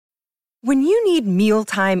When you need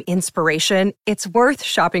mealtime inspiration, it's worth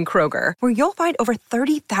shopping Kroger, where you'll find over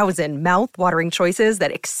 30,000 mouth-watering choices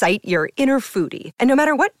that excite your inner foodie. And no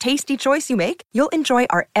matter what tasty choice you make, you'll enjoy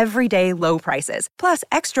our everyday low prices, plus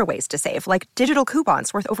extra ways to save, like digital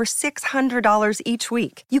coupons worth over $600 each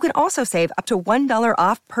week. You can also save up to $1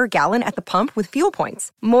 off per gallon at the pump with fuel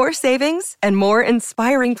points. More savings and more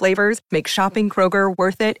inspiring flavors make shopping Kroger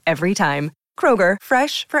worth it every time. Kroger,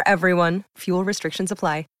 fresh for everyone. Fuel restrictions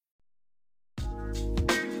apply.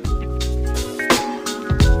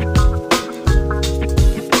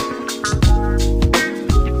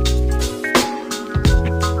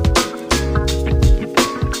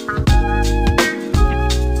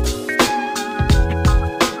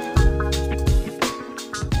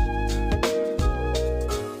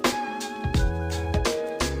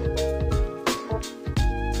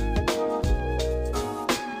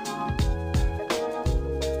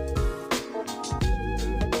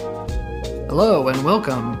 Hello and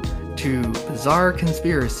welcome to Bizarre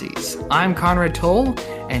Conspiracies. I'm Conrad Toll,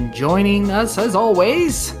 and joining us as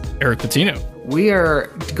always, Eric Patino. We are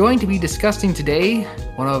going to be discussing today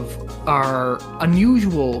one of our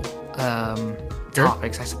unusual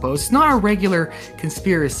topics, I suppose. It's not our regular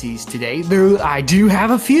conspiracies today, though I do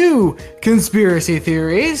have a few conspiracy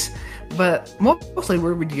theories, but mostly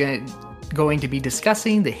we're going to be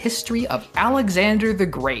discussing the history of Alexander the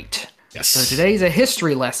Great. Yes. So today's a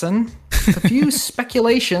history lesson. A few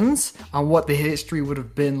speculations on what the history would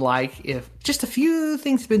have been like if just a few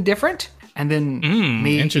things had been different. And then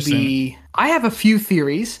maybe I have a few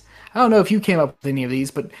theories. I don't know if you came up with any of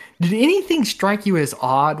these, but did anything strike you as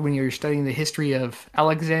odd when you were studying the history of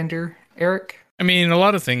Alexander, Eric? I mean, a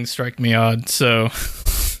lot of things strike me odd, so...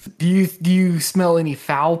 Do you smell any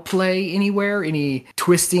foul play anywhere? Any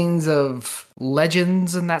twistings of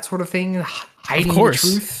legends and that sort of thing? Hiding the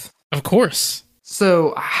truth? Of course.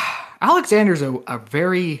 So... Alexander's a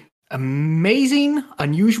very amazing,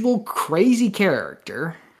 unusual, crazy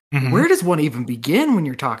character. Mm-hmm. Where does one even begin when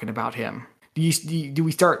you're talking about him? Do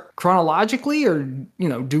we start chronologically, or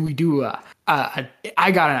do we do I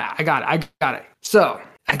got it. So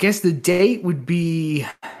I guess the date would be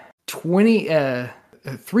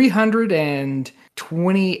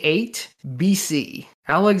 328 BC.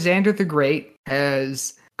 Alexander the Great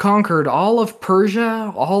has conquered all of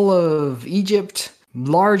Persia, all of Egypt,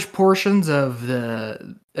 large portions of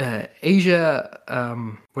the Asia,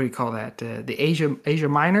 what do you call that? The Asia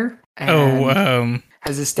Minor.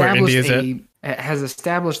 Has established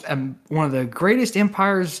one of the greatest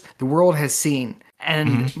empires the world has seen,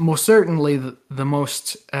 and most certainly the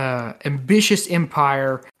most ambitious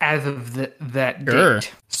empire as of that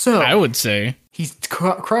date. So I would say he's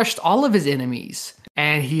crushed all of his enemies,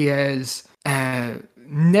 and he has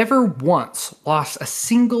never once lost a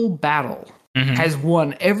single battle. Has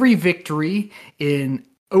won every victory in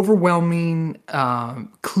overwhelming,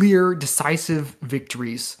 clear, decisive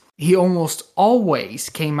victories. He almost always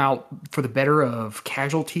came out for the better of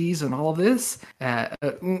casualties and all of this.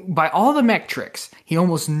 By all the metrics, he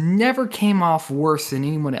almost never came off worse than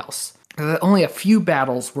anyone else. Only a few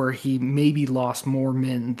battles where he maybe lost more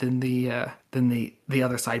men than the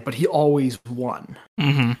other side, but he always won.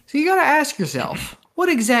 So you got to ask yourself, what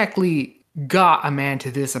exactly got a man to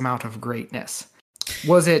this amount of greatness?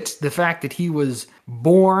 Was it the fact that he was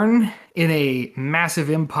born in a massive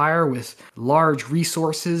empire with large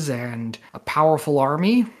resources and a powerful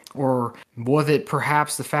army? Or was it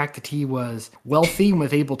perhaps the fact that he was wealthy and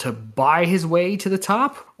was able to buy his way to the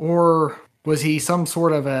top? Or was he some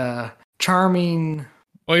sort of a charming...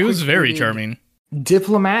 Well, he was very charming.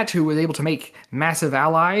 Diplomat who was able to make massive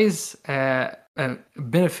allies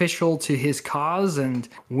beneficial to his cause and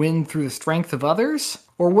win through the strength of others?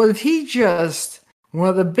 Or was he just one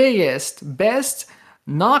of the biggest, best,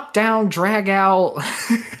 knockdown, drag-out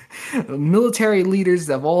military leaders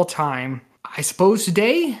of all time? I suppose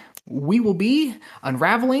today we will be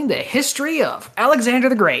unraveling the history of Alexander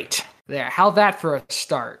the Great. There, how'd that for a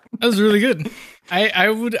start? That was really good. I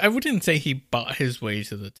wouldn't say he bought his way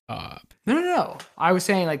to the top. No. I was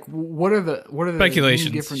saying, like, what are the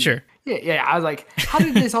speculations? Different... Sure. Yeah. I was like, how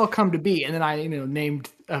did this all come to be? And then I, named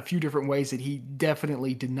a few different ways that he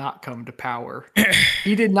definitely did not come to power.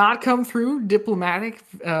 He did not come through diplomatic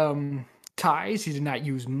ties. He did not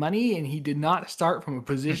use money, and he did not start from a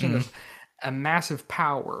position of a massive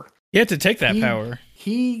power. He had to take that power.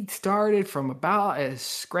 He started from about as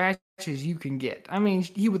scratch as you can get. I mean,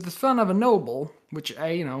 he was the son of a noble, which,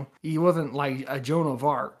 he wasn't like a Joan of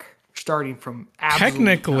Arc starting from absolutely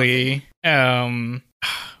technically,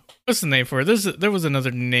 what's the name for it? There was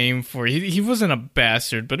another name for it. He wasn't a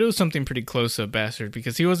bastard, but it was something pretty close to a bastard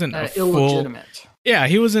because he wasn't a illegitimate. Yeah,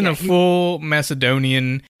 he was in a full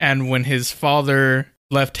Macedonian, and when his father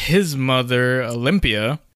left his mother,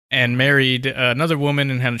 Olympia, and married another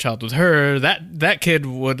woman and had a child with her, that kid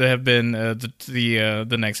would have been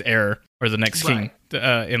the next heir or the next king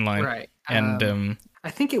in line. Right. And I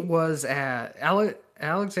think it was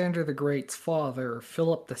Alexander the Great's father,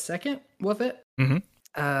 Philip II, was it?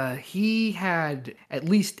 Mm-hmm. He had at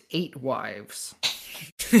least 8 wives.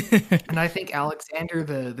 And I think Alexander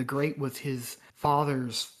the Great was his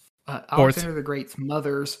father's Alexander the Great's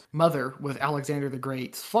mother was Alexander the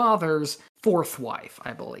Great's father's 4th wife,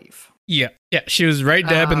 I believe. Yeah, she was right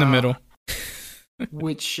dab in the middle.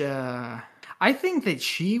 Which I think that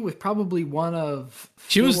she was probably one of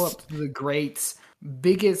Philip the Great's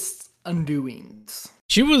biggest undoings.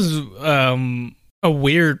 She was a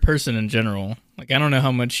weird person in general. Like, I don't know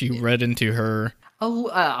how much you read into her.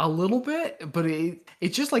 A little bit, but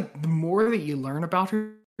it's just like the more that you learn about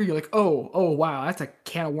her, you're like, oh wow, that's a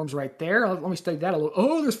can of worms right there. Let me study that a little.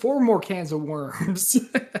 Oh, there's 4 more cans of worms.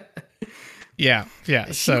 Yeah.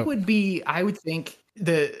 She would be, I would think,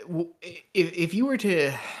 if you were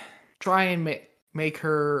to try and make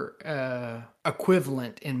her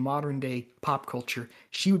equivalent in modern day pop culture,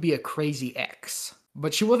 she would be a crazy ex.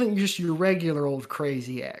 But she wasn't just your regular old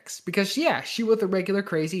crazy ex, because she was a regular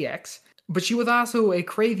crazy ex. But she was also a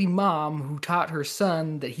crazy mom who taught her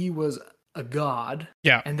son that he was a god.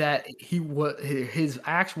 Yeah. And that his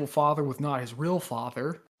actual father was not his real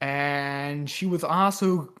father. And she was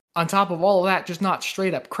also, on top of all of that, just not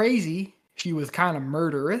straight up crazy. She was kind of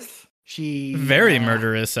murderous. Very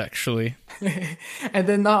murderous, actually. And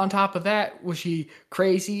then on top of that, was she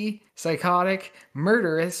crazy, psychotic,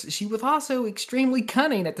 murderous? She was also extremely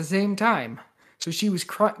cunning at the same time. So she was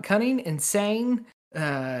cunning, insane,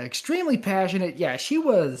 extremely passionate. Yeah, she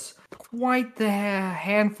was quite the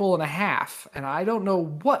handful and a half. And I don't know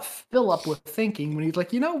what Philip was thinking when he's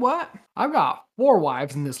like, you know what? I've got 4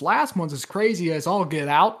 wives and this last one's as crazy as all get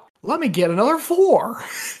out. Let me get another 4.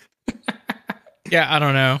 Yeah, I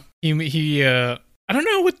don't know. He I don't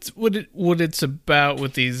know what it's about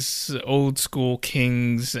with these old school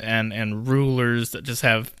kings and rulers that just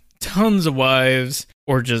have tons of wives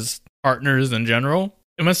or just partners in general.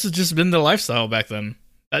 It must have just been the lifestyle back then.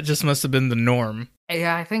 That just must have been the norm.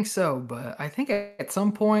 Yeah, I think so. But I think at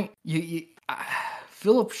some point,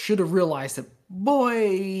 Philip should have realized that, boy,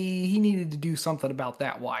 he needed to do something about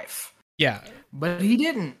that wife. Yeah. But he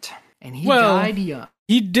didn't. And he died young.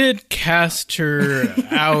 He did cast her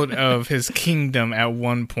out of his kingdom at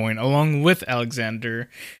one point, along with Alexander.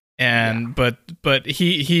 But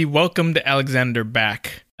he welcomed Alexander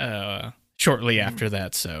back shortly after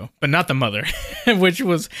that, but not the mother, which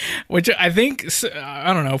I think,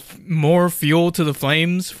 I don't know, more fuel to the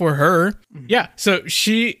flames for her. Yeah, so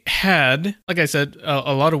she had, like I said,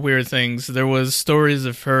 a lot of weird things. There was stories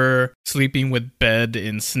of her sleeping with bed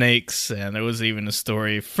in snakes, and there was even a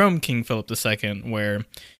story from King Philip II where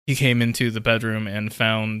he came into the bedroom and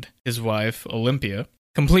found his wife, Olympia,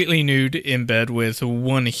 completely nude in bed with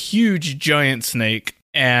one huge giant snake.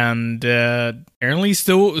 And apparently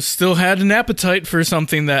still had an appetite for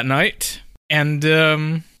something that night. And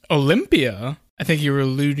Olympia, I think you were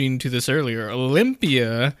alluding to this earlier,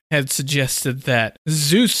 Olympia had suggested that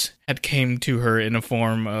Zeus had came to her in a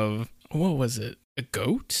form of, what was it? A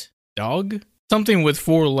goat? Dog? Something with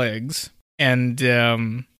 4 legs. And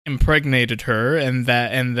impregnated her, and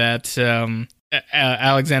that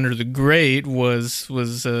Alexander the Great was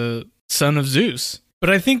a son of Zeus. But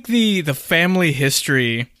I think the family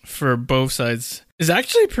history for both sides is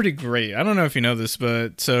actually pretty great. I don't know if you know this,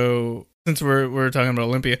 but so since we're talking about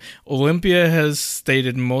Olympia has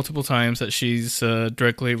stated multiple times that she's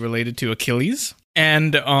directly related to Achilles.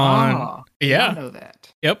 And I know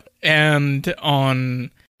that. Yep. And on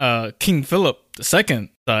King Philip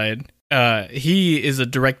II side, he is a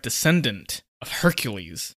direct descendant of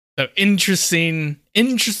Hercules. So interesting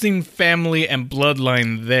family and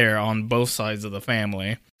bloodline there on both sides of the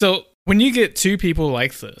family. So when you get 2 people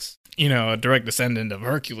like this, a direct descendant of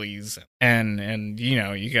Hercules, and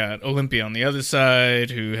you got Olympia on the other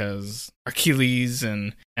side who has Achilles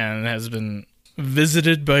and has been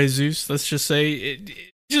visited by Zeus, let's just say, it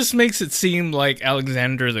just makes it seem like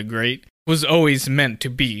Alexander the Great was always meant to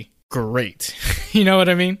be great. You know what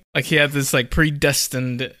I mean? Like he had this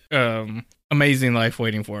predestined amazing life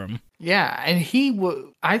waiting for him. Yeah, and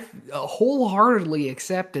I wholeheartedly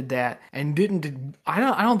accepted that and didn't. I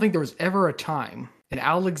don't think there was ever a time in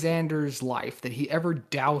Alexander's life that he ever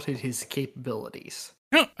doubted his capabilities.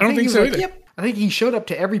 No, I don't think so either. Yep. I think he showed up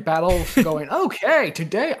to every battle going, "Okay,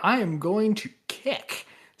 today I am going to kick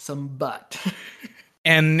some butt."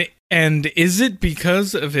 And And is it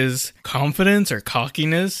because of his confidence or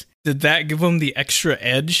cockiness? Did that give him the extra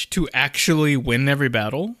edge to actually win every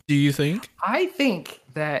battle, do you think? I think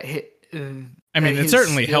that it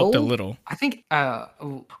certainly helped a little. I think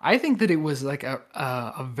that it was like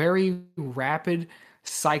a very rapid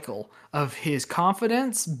cycle of his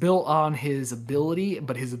confidence built on his ability,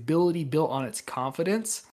 but his ability built on its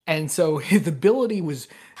confidence. And so his ability was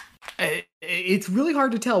it's really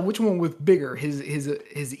hard to tell which one was bigger,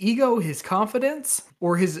 his ego, his confidence,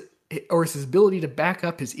 or his ability to back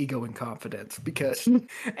up his ego and confidence, because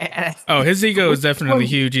his ego is definitely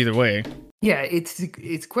huge either way. Yeah, it's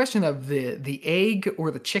a question of the egg or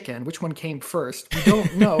the chicken, which one came first. We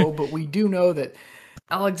don't know, but we do know that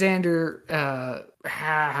Alexander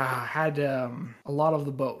had a lot of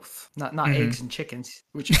the both. Not eggs and chickens,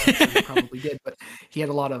 which he probably did, but he had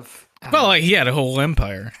a lot of he had a whole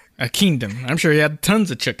empire, a kingdom. I'm sure he had tons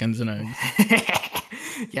of chickens and eggs.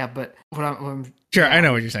 Yeah, but sure, I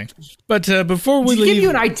know what you're saying. But before we leave, to give you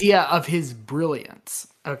an idea of his brilliance,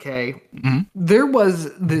 okay, there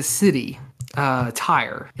was this city,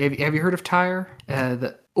 Tyre. Have you heard of Tyre?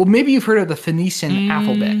 Maybe you've heard of the Phoenician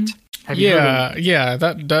alphabet.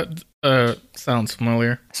 That sounds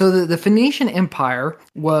familiar. So the Phoenician Empire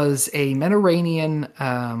was a Mediterranean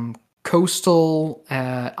coastal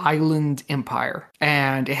island empire,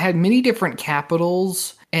 and it had many different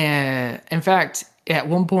capitals. And in fact, at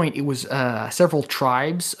one point, it was several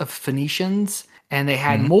tribes of Phoenicians, and they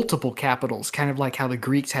had multiple capitals, kind of like how the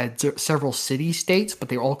Greeks had several city-states, but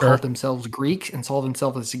they all called themselves Greeks and saw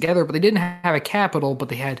themselves as together, but they didn't have a capital, but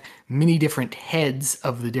they had many different heads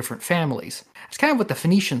of the different families. It's kind of what the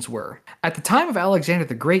Phoenicians were. At the time of Alexander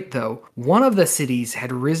the Great, though, one of the cities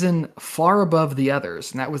had risen far above the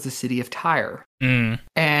others, and that was the city of Tyre.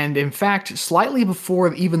 And in fact, slightly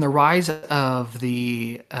before even the rise of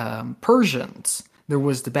the Persians, there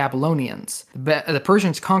was the Babylonians. The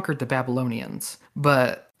Persians conquered the Babylonians,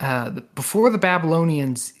 but before the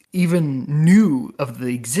Babylonians even knew of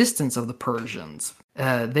the existence of the Persians,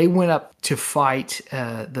 they went up to fight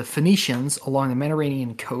the Phoenicians along the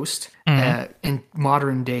Mediterranean coast in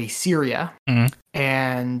modern-day Syria.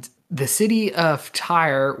 And the city of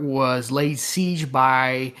Tyre was laid siege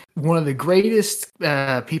by one of the greatest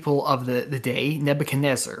people of the day,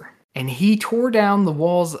 Nebuchadnezzar. And he tore down the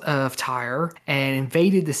walls of Tyre and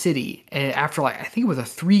invaded the city after, I think it was a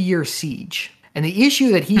 3-year siege. And the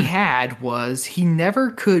issue that he had was he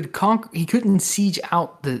never could he couldn't siege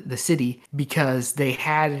out the city because they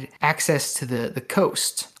had access to the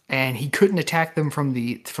coast. And he couldn't attack them from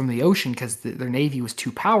the ocean because their navy was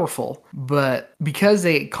too powerful. But because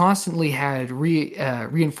they constantly had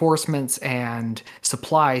reinforcements and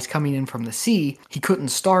supplies coming in from the sea, he couldn't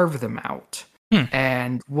starve them out.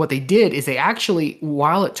 And what they did is they actually,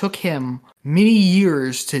 while it took him many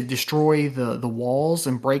years to destroy the walls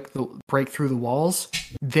and break through the walls,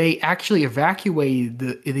 they actually evacuated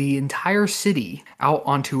the entire city out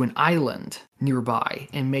onto an island nearby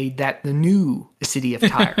and made that the new city of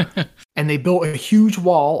Tyre. And they built a huge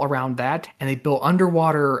wall around that, and they built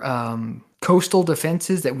underwater coastal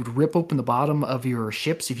defenses that would rip open the bottom of your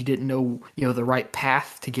ships if you didn't know the right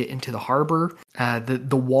path to get into the harbor.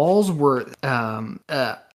 The walls were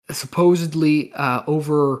supposedly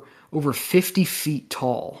over 50 feet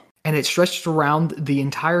tall, and it stretched around the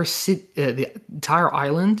entire the entire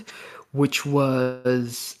island, which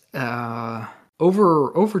was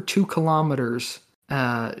over 2 kilometers.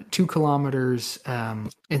 2 kilometers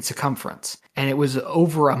in circumference, and it was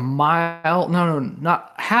over a mile. No,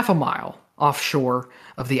 not half a mile offshore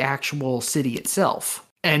of the actual city itself.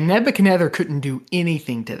 And Nebuchadnezzar couldn't do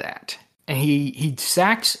anything to that. And he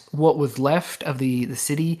sacked what was left of the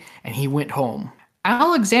city, and he went home.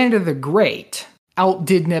 Alexander the Great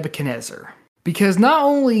outdid Nebuchadnezzar, because not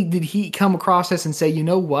only did he come across this and say, you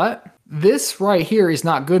know what? This right here is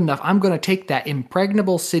not good enough. I'm going to take that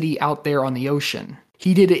impregnable city out there on the ocean.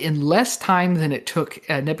 He did it in less time than it took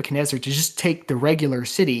Nebuchadnezzar to just take the regular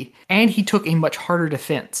city, and he took a much harder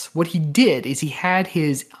defense. What he did is he had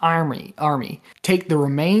his army take the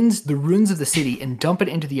ruins of the city, and dump it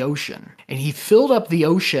into the ocean. And he filled up the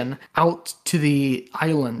ocean out to the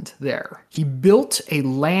island there. He built a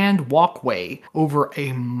land walkway over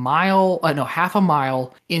half a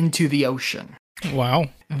mile into the ocean. Wow.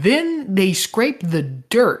 Then they scraped the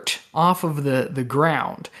dirt off of the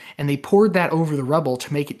ground, and they poured that over the rubble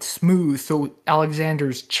to make it smooth so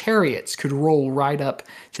Alexander's chariots could roll right up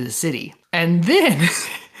to the city. And then,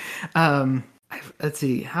 let's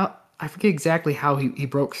see, I forget exactly how he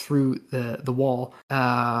broke through the wall.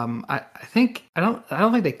 I don't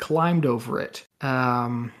think they climbed over it.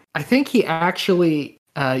 I think he actually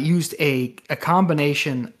used a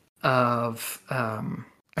combination I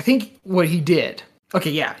think what he did.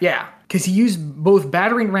 Okay, yeah, because he used both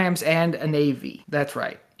battering rams and a navy. That's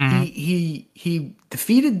right. He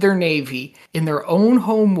defeated their navy in their own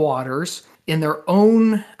home waters, in their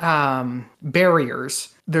own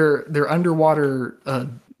barriers, their underwater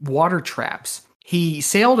water traps. He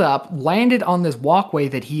sailed up, landed on this walkway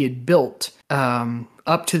that he had built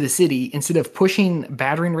up to the city. Instead of pushing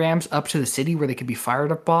battering rams up to the city where they could be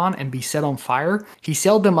fired upon and be set on fire, he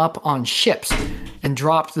sailed them up on ships and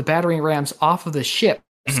dropped the battering rams off of the ship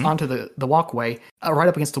onto the walkway right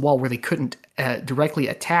up against the wall where they couldn't directly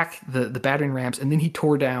attack the battering rams. And then he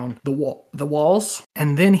tore down the walls,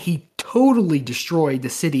 and then he totally destroyed the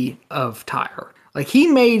city of Tyre. Like, he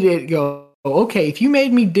made it go, okay, if you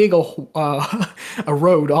made me dig a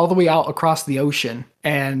road all the way out across the ocean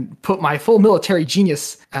and put my full military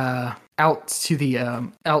genius out to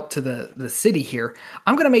the city here,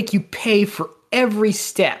 I'm gonna make you pay for every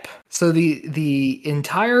step. So the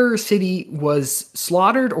entire city was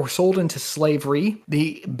slaughtered or sold into slavery.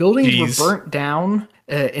 The buildings were burnt down,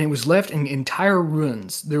 and it was left in entire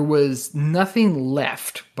ruins. There was nothing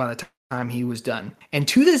left by the time he was done. And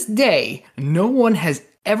to this day, no one has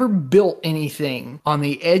ever built anything on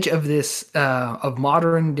the edge of this of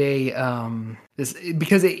modern day this,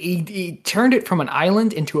 because he turned it from an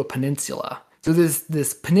island into a peninsula. So there's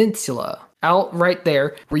this peninsula out right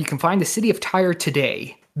there where you can find the city of Tyre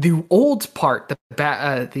today. The old part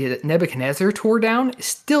the Nebuchadnezzar tore down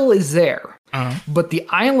still is there. But the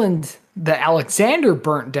island that Alexander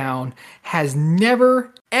burnt down has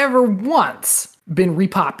never, ever once been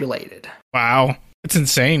repopulated. Wow. That's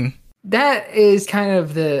insane. That is kind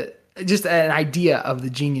of just an idea of the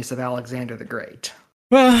genius of Alexander the Great.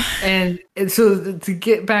 Well, and so to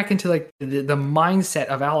get back into like the mindset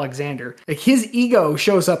of Alexander, like his ego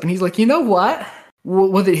shows up and he's like, you know what?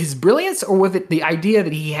 Was it his brilliance or was it the idea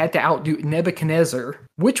that he had to outdo Nebuchadnezzar?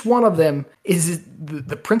 Which one of them is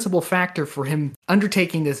the principal factor for him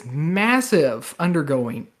undertaking this massive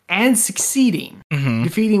undergoing and succeeding,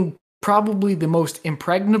 defeating probably the most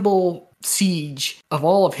impregnable siege of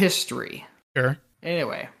all of history? Sure.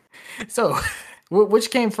 Anyway, so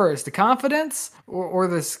which came first, the confidence or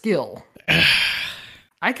the skill?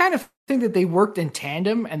 I kind of think that they worked in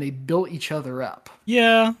tandem and they built each other up.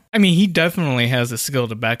 Yeah. I mean, he definitely has the skill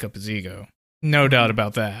to back up his ego. No doubt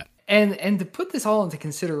about that. And to put this all into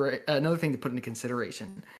consideration, another thing to put into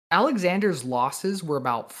consideration, Alexander's losses were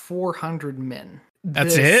about 400 men.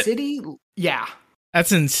 That's it? City, yeah.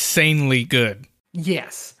 That's insanely good.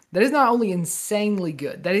 Yes. That is not only insanely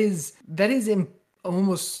good. That is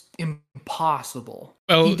almost impossible.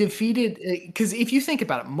 Well, he defeated, because if you think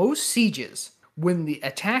about it, most sieges, when the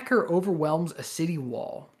attacker overwhelms a city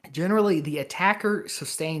wall, generally the attacker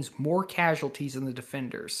sustains more casualties than the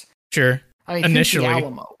defenders. Sure. I mean, initially. think the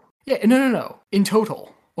Alamo. Yeah, no. In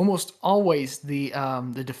total, almost always the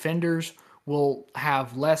defenders will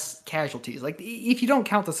have less casualties. Like, if you don't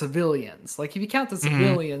count the civilians, like if you count the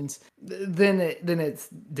civilians, then it's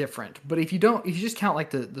different. But if you just count like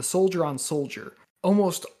the soldier on soldier,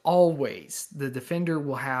 almost always the defender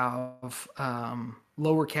will have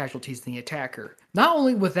lower casualties than the attacker. Not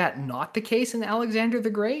only was that not the case in Alexander the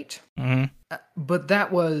Great, but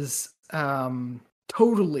that was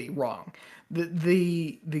totally wrong. What do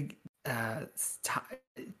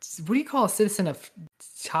you call a citizen of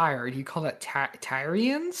Tyre? Do you call that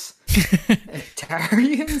Tyrians?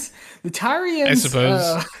 Tyrians? The Tyrians, I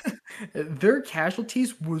suppose. Their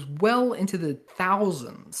casualties was well into the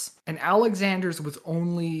thousands, and Alexander's was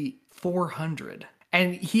only 400.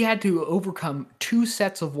 And he had to overcome 2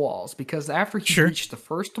 sets of walls, because after he reached the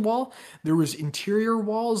first wall, there was interior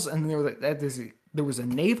walls, and there was a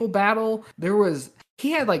naval battle.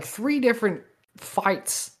 He had like 3 different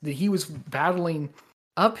fights that he was battling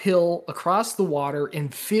uphill, across the water,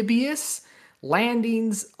 amphibious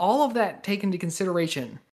landings, all of that taken into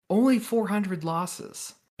consideration. Only 400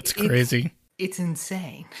 losses. That's crazy. It's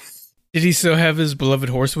insane. Did he still have his beloved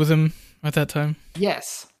horse with him at that time?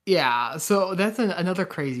 Yes. Yeah. So that's another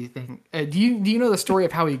crazy thing. Do you know the story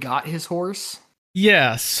of how he got his horse?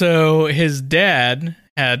 Yeah. So his dad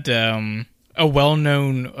had a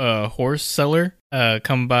well-known horse seller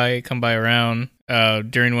come by around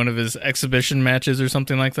during one of his exhibition matches or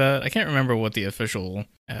something like that. I can't remember what the official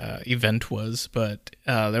event was, but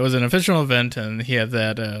there was an official event, and he had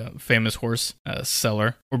that famous horse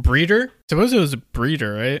seller or breeder. Suppose it was a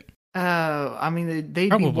breeder, right? I mean, they'd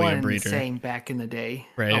Probably be one a and the breeder. same back in the day.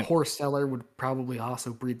 Right. A horse seller would probably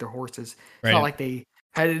also breed their horses. It's Right. not like they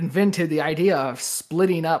had invented the idea of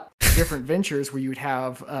splitting up different ventures where you would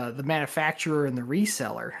have the manufacturer and the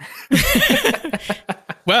reseller.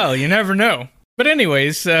 Well, you never know. But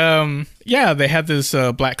anyways, yeah, they had this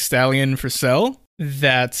black stallion for sale.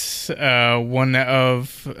 That's one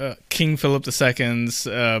of King Philip II's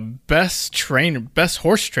best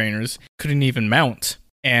horse trainers couldn't even mount.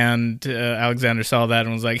 And Alexander saw that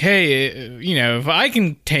and was like, hey, if I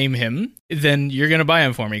can tame him, then you're going to buy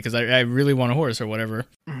him for me because I really want a horse or whatever.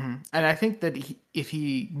 Mm-hmm. And I think that if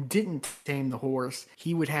he didn't tame the horse,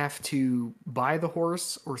 he would have to buy the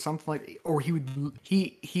horse or something or he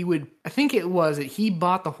would, I think it was that he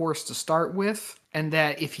bought the horse to start with, and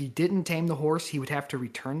that if he didn't tame the horse, he would have to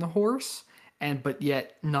return the horse. But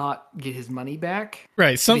yet not get his money back.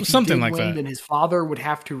 Right, something like that. Then his father would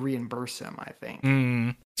have to reimburse him, I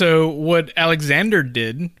think. So what Alexander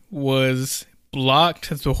did was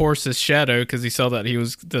blocked the horse's shadow because he saw that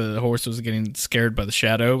the horse was getting scared by the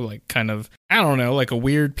shadow, like kind of, I don't know, like a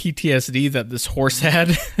weird PTSD that this horse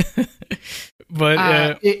had. But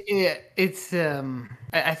I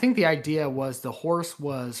think the idea was the horse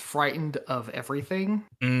was frightened of everything,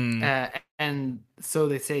 and so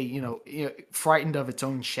they say frightened of its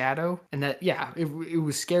own shadow, and that it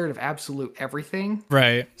was scared of absolute everything.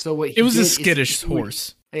 Right. So it was a skittish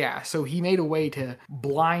horse. So he made a way to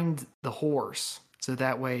blind the horse. So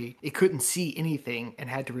that way it couldn't see anything and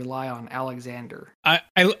had to rely on Alexander. I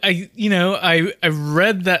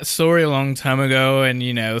read that story a long time ago,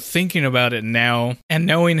 and thinking about it now and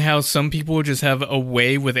knowing how some people just have a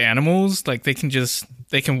way with animals, like they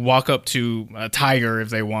can walk up to a tiger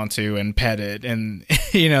if they want to and pet it, and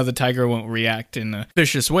the tiger won't react in a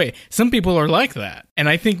vicious way. Some people are like that. And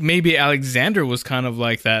I think maybe Alexander was kind of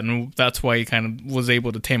like that, and that's why he kind of was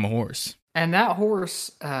able to tame a horse. And that horse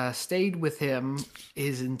stayed with him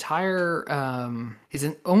his entire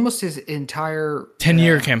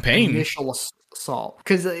 10-year campaign. Initial assault.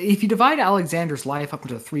 Because if you divide Alexander's life up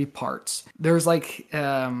into 3 parts, there's like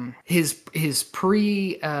his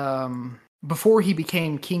before he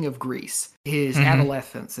became king of Greece, his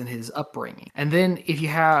adolescence and his upbringing. And then if you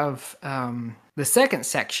have the second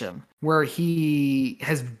section where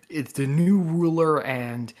it's the new ruler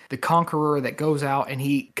and the conqueror that goes out and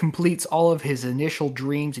he completes all of his initial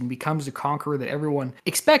dreams and becomes the conqueror that everyone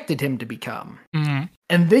expected him to become. Mm-hmm.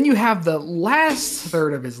 And then you have the last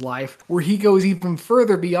third of his life where he goes even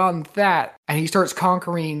further beyond that and he starts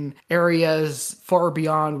conquering areas far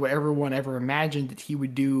beyond what everyone ever imagined that he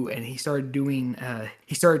would do. And he started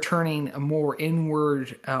turning more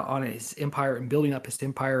inward on his empire and building up his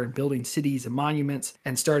empire and building cities and monuments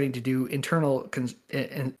and starting to do internal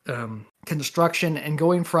construction and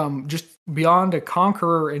going from just beyond a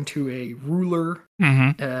conqueror into a ruler.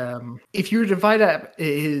 Mm-hmm. If you were to divide up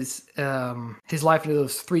his life into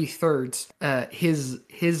those 3/3,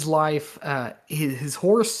 his life, his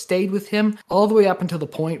horse stayed with him all the way up until the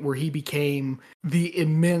point where he became the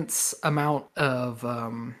immense amount of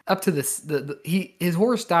up to this. His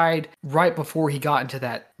horse died right before he got into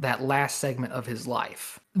that last segment of his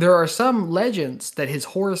life. There are some legends that his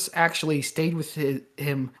horse actually stayed with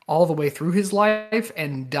him all the way through his life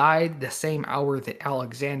and died the same hour that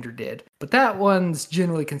Alexander did. But that one's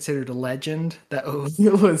generally considered a legend that was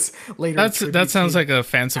later. That sounds like a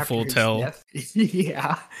fanciful tale.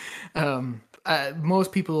 Yeah.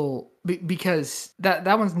 Most people, because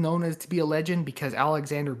that one's known as to be a legend because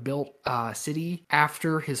Alexander built a city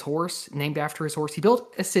after his horse, named after his horse. He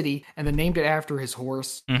built a city and then named it after his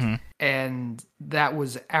horse. Mm-hmm. And that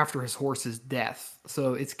was after his horse's death.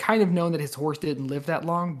 So it's kind of known that his horse didn't live that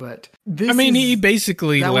long, but he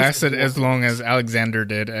basically lasted as long as Alexander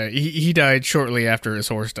did. He died shortly after his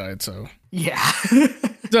horse died, so. Yeah.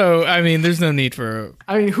 So, there's no need for...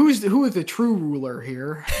 who is the true ruler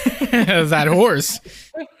here? That horse.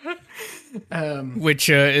 Which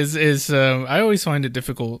is I always find it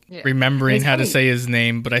difficult remembering how to say his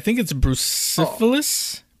name, but I think it's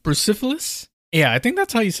Bucephalus. Bucephalus? Yeah, I think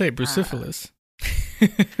that's how you say it, Bucephalus.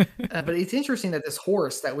 But it's interesting that this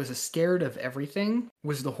horse that was scared of everything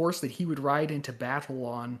was the horse that he would ride into battle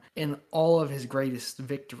on in all of his greatest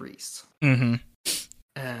victories. Mm-hmm.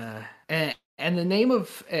 And the name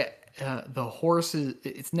of the horse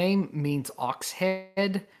its name means ox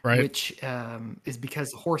head, right? Which is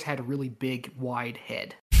because the horse had a really big, wide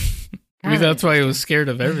head. Maybe that's why he was scared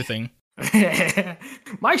of everything.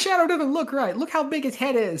 My shadow doesn't look right. Look how big his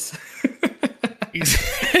head is.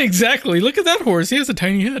 Exactly. Look at that horse. He has a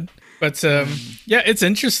tiny head. But it's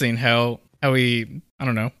interesting how he, I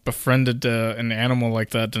don't know, befriended an animal like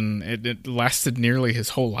that, and it lasted nearly his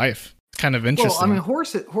whole life. Kind of interesting. Well,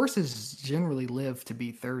 horses generally live to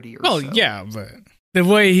be 30 or so. Well, yeah, but the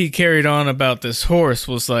way he carried on about this horse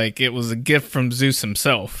was like it was a gift from Zeus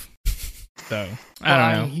himself. So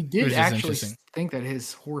I don't know. He did actually think that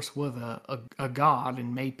his horse was a god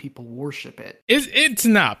and made people worship it. It's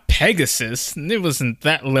not Pegasus. It wasn't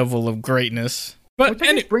that level of greatness. But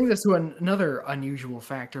Which brings us to another unusual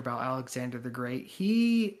factor about Alexander the Great.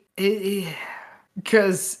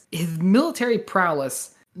 Because his military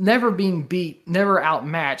prowess, never being beat, never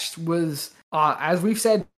outmatched, was, as we've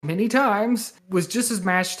said many times, was just as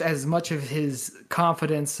matched as much of his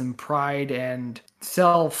confidence and pride and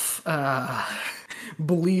self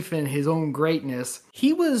belief in his own greatness.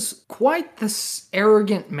 He was quite this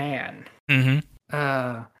arrogant man. Mm-hmm.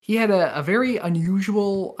 He had a very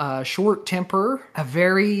unusual short temper, a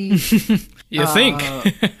very... You think?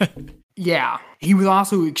 Yeah. He was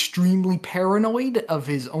also extremely paranoid of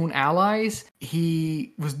his own allies.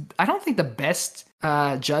 He was, I don't think, the best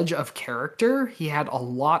judge of character. He had a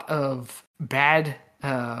lot of bad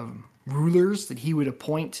rulers that he would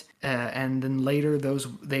appoint, and then later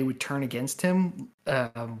they would turn against him,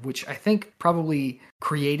 which I think probably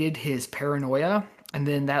created his paranoia. And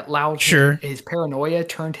then that allowed his paranoia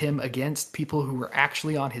turned him against people who were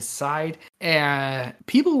actually on his side. And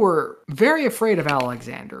people were very afraid of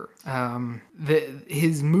Alexander.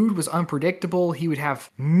 His mood was unpredictable. He would have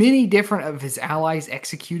many different of his allies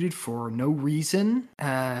executed for no reason.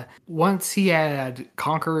 Once he had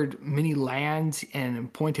conquered many lands and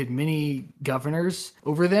appointed many governors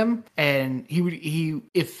over them, and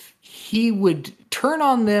if he would turn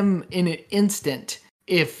on them in an instant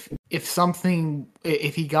if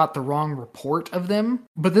he got the wrong report of them,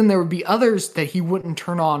 but then there would be others that he wouldn't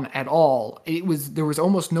turn on at all. There was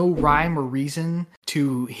almost no rhyme or reason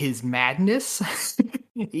to his madness.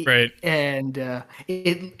 Right. And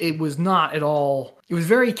it was not at all, it was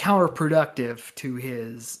very counterproductive to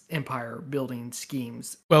his empire building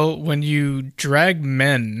schemes. Well, when you drag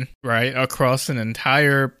men, right, across an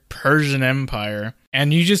entire Persian empire,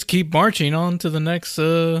 and you just keep marching on to the next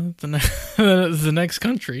the next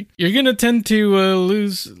country, you're gonna tend to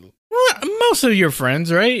lose most of your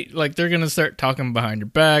friends, right? Like, they're gonna start talking behind your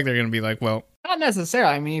back. They're gonna be like, well, not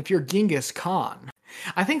necessarily. I mean, if you're Genghis Khan,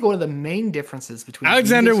 I think one of the main differences between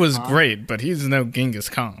Alexander was great, but he's no Genghis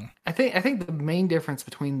Khan. I think the main difference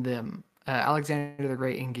between them, Alexander the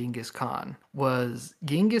Great and Genghis Khan, was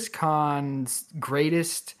Genghis Khan's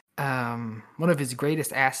greatest. One of his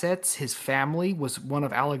greatest assets, his family, was one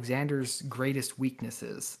of Alexander's greatest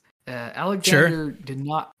weaknesses. Alexander did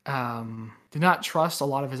not trust a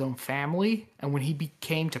lot of his own family, and when he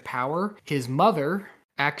came to power, his mother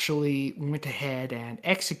actually went ahead and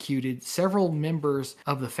executed several members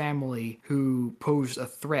of the family who posed a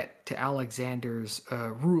threat to Alexander's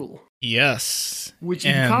rule. Yes. Which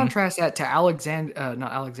you contrast that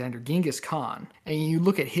to Genghis Khan, and you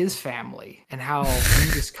look at his family and how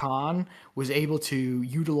Genghis Khan was able to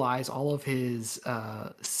utilize all of his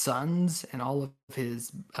sons and all of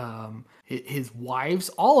his wives,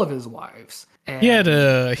 all of his wives.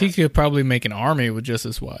 And, he could probably make an army with just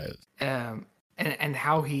his wives. And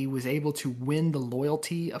how he was able to win the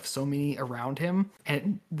loyalty of so many around him,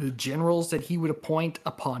 and the generals that he would appoint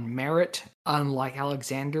upon merit, unlike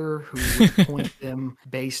Alexander, who would appoint them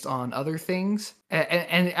based on other things.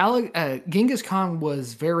 Genghis Khan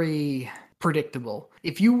was very predictable.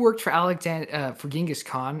 If you worked for Genghis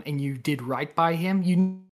Khan and you did right by him,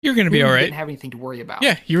 you're going to be all right. Didn't have anything to worry about.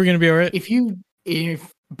 Yeah, you were going to be all right.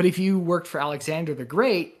 But if you worked for Alexander the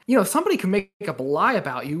Great, somebody could make up a lie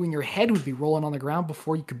about you and your head would be rolling on the ground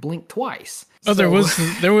before you could blink twice. Oh, so,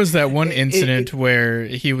 there was that one incident where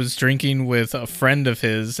he was drinking with a friend of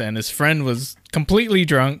his, and his friend was completely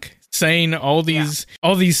drunk, saying all these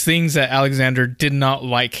things that Alexander did not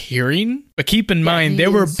like hearing. But keep in mind, they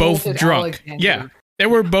were both drunk. Alexander. Yeah, they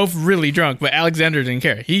were both really drunk, but Alexander didn't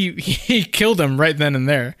care. He killed him right then and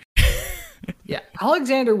there. Yeah,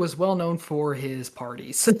 Alexander was well known for his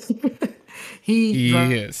parties. He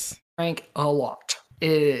drank a lot.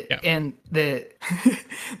 And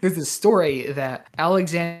there's a story that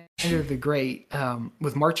Alexander the Great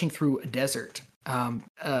was marching through a desert,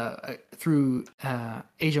 through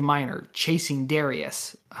Asia Minor, chasing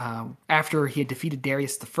Darius after he had defeated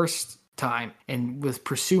Darius the first time and was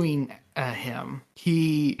pursuing him.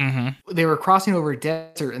 They were crossing over a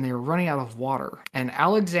desert and they were running out of water. And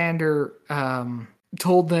Alexander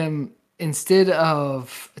told them, instead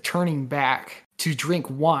of turning back, to drink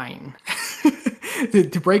wine,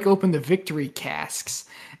 to break open the victory casks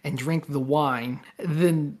and drink the wine,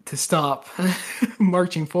 then to stop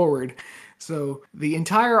marching forward. So the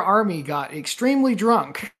entire army got extremely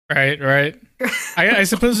drunk. Right. I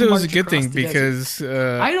suppose it was a good thing because...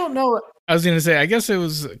 I don't know. I was going to say, I guess it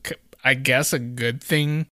was... I guess, a good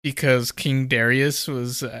thing because King Darius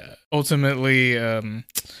was ultimately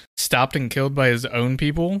stopped and killed by his own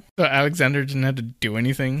people. So Alexander didn't have to do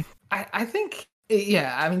anything. I think,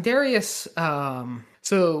 yeah, I mean, Darius,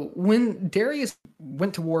 so when Darius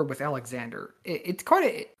went to war with Alexander, it's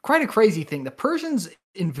quite a crazy thing. The Persians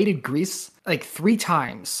invaded Greece like 3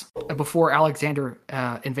 times before Alexander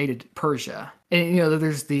invaded Persia. And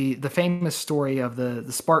there's the famous story of the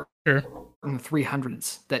Spartans in the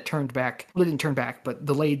 300s that turned back. Well, they didn't turn back, but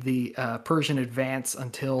delayed the Persian advance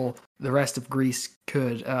until the rest of Greece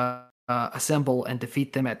could assemble and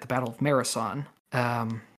defeat them at the Battle of Marathon.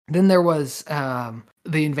 Then there was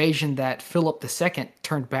the invasion that Philip II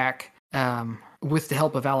turned back with the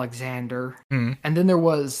help of Alexander. And then there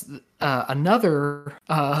was another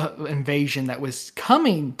invasion that was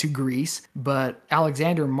coming to Greece, but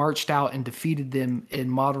Alexander marched out and defeated them in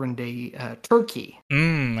modern-day Turkey.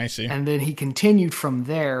 I see. And then he continued from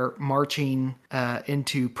there, marching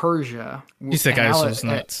into Persia. He's that guy was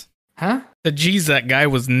nuts. Huh? That guy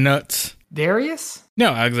was nuts. Darius?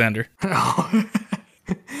 No, Alexander.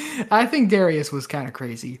 I think Darius was kind of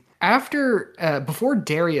crazy. Before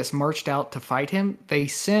Darius marched out to fight him, they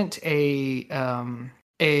sent a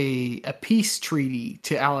peace treaty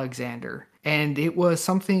to Alexander, and it was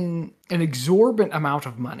an exorbitant amount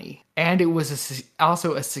of money, and it was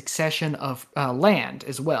also a succession of land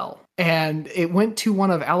as well. And it went to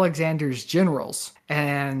one of Alexander's generals,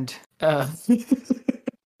 and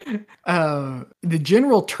the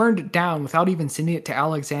general turned it down without even sending it to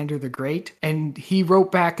Alexander the Great, and he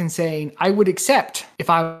wrote back and saying, "I would accept if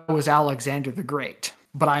I was Alexander the Great,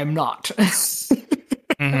 but I am not."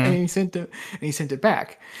 And he sent it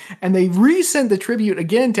back, and they resent the tribute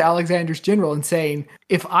again to Alexander's general and saying,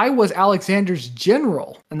 "If I was Alexander's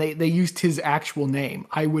general," and they used his actual name,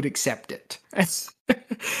 "I would accept it." and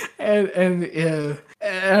I don't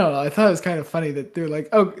know. I thought it was kind of funny that they're like,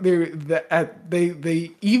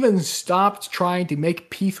 they even stopped trying to make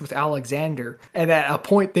peace with Alexander, and at a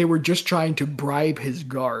point they were just trying to bribe his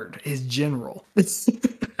guard, his general.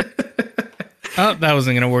 Oh, that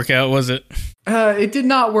wasn't going to work out, was it? It did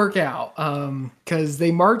not work out because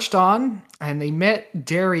they marched on and they met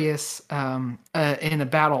Darius in a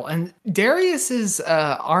battle. And Darius's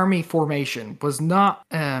army formation was not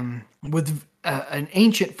with an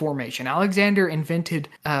ancient formation. Alexander invented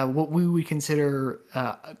what we would consider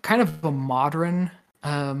kind of a modern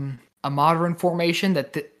formation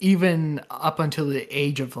that even up until the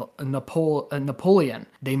age of Napoleon,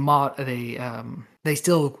 they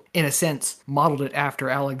still, in a sense, modeled it after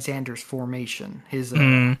Alexander's formation, his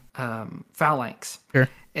phalanx. Sure.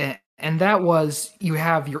 And that was, you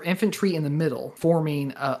have your infantry in the middle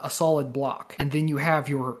forming a solid block. And then you have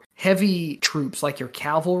your heavy troops like your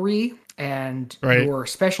cavalry and your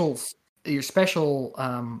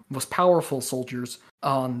most powerful soldiers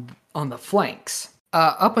on the flanks.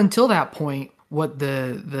 Up until that point, what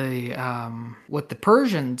the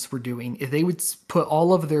Persians were doing is they would put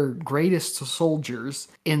all of their greatest soldiers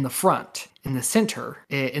in the front, in the center,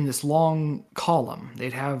 in this long column.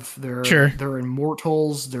 They'd have their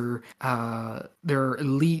immortals, their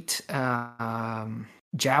elite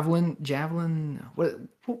javelin. What?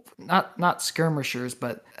 Not skirmishers,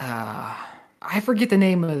 but I forget the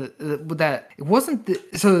name of that. It wasn't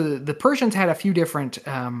so the Persians had a few different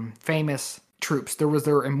famous troops. There was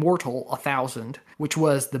their Immortal 1,000, which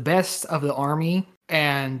was the best of the army,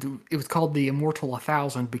 and it was called the Immortal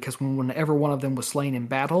 1,000 because whenever one of them was slain in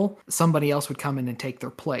battle, somebody else would come in and take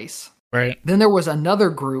their place. Right. Then there was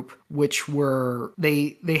another group which were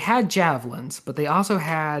they had javelins, but they also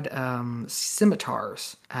had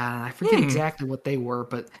scimitars. I forget exactly what they were,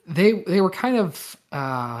 but they were kind of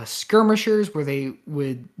skirmishers where they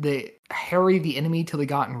would harry the enemy till they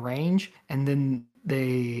got in range, and then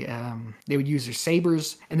they would use their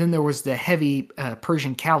sabers. And then there was the heavy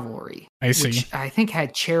Persian cavalry, which I think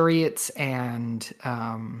had chariots and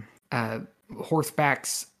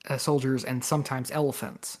horsebacks soldiers and sometimes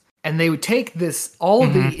elephants. And they would take all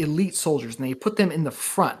of the elite soldiers, and they put them in the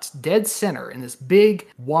front, dead center, in this big,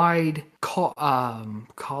 wide column,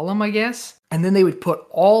 I guess. And then they would put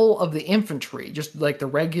all of the infantry, just like the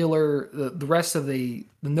rest of the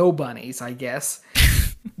no-bunnies, I guess,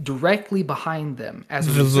 directly behind them as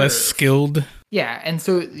a reserve. Less skilled. Yeah, and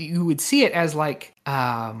so you would see it as like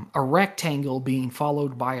a rectangle being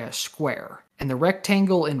followed by a square. And the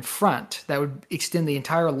rectangle in front, that would extend the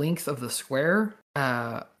entire length of the square,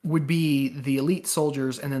 would be the elite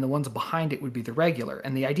soldiers, and then the ones behind it would be the regular.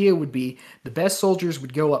 And the idea would be the best soldiers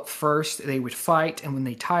would go up first, they would fight, and when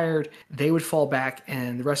they tired, they would fall back,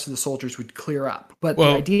 and the rest of the soldiers would clear up. But the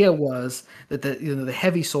idea was that the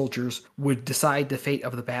heavy soldiers would decide the fate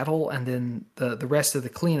of the battle, and then the rest of the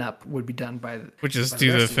cleanup would be done by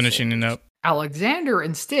the finishing up. Alexander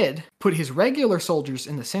instead put his regular soldiers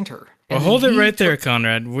in the center. Well, hold it right there,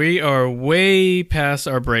 Conrad. We are way past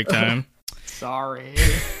our break time. Sorry.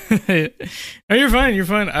 No, you're fine. You're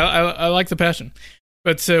fine. I like the passion.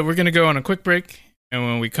 But we're going to go on a quick break. And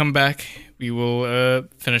when we come back, we will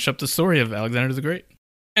finish up the story of Alexander the Great.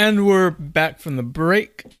 And we're back from the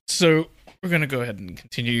break. So we're going to go ahead and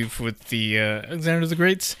continue with the Alexander the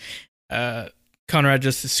Great's. Conrad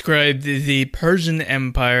just described the Persian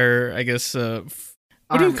Empire, I guess.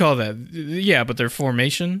 What do you call that? Yeah, but their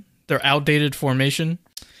formation, their outdated formation.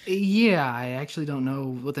 Yeah, I actually don't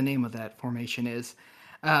know what the name of that formation is,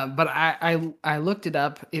 but I looked it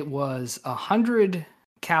up. It was 100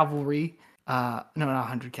 cavalry. No, not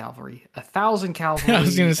 100 cavalry. 1,000 cavalry. I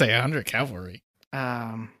was going to say 100 cavalry.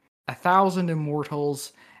 1,000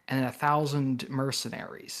 immortals and 1,000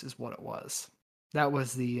 mercenaries is what it was. That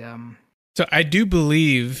was the. So I do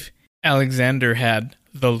believe Alexander had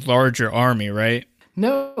the larger army, right?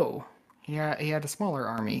 No. Yeah, he had a smaller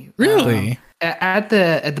army. Really? At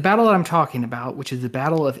the battle that I'm talking about, which is the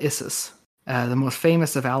Battle of Issus, the most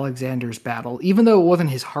famous of Alexander's battle. Even though it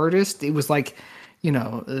wasn't his hardest, it was like,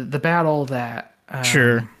 the battle that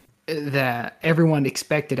that everyone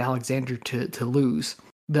expected Alexander to lose.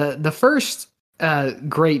 The first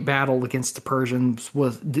great battle against the Persians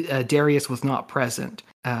was Darius was not present.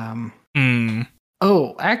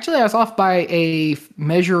 Oh, actually, I was off by a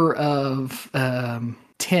measure of 10,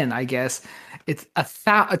 I guess. It's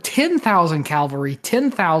 10,000 cavalry,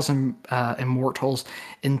 10,000 immortals,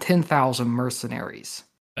 and 10,000 mercenaries.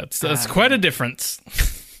 That's quite a difference.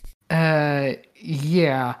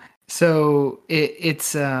 Yeah. So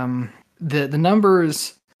it's the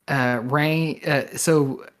numbers range.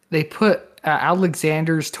 So they put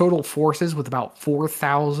Alexander's total forces with about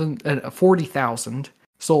 40,000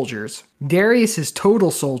 soldiers. Darius's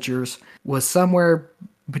total soldiers was somewhere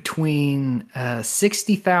between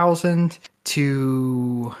 60,000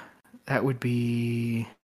 to that would be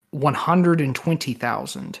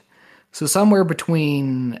 120,000. So somewhere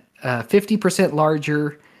between 50%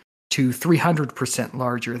 larger to 300%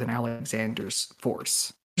 larger than Alexander's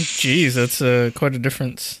force. Jeez, that's quite a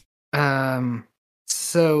difference.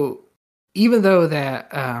 So even though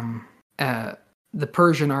that the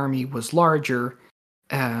Persian army was larger,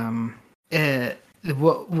 they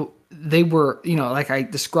were, like I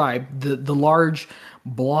described, the large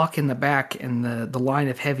block in the back and the line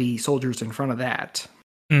of heavy soldiers in front of that.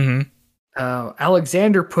 Mm-hmm.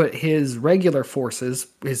 Alexander put his regular forces,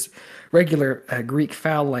 his regular Greek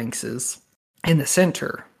phalanxes, in the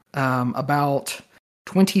center. About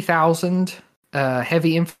 20,000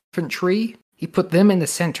 heavy infantry. He put them in the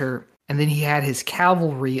center, and then he had his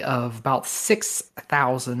cavalry of about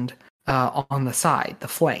 6,000 on the side, the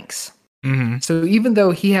flanks. Mm-hmm. So even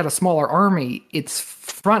though he had a smaller army, its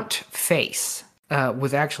front face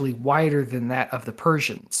was actually wider than that of the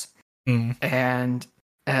Persians. Mm-hmm. And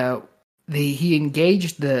he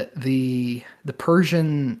engaged the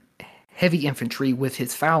Persian heavy infantry with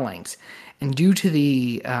his phalanx, and due to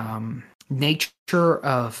the nature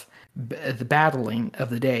of the battling of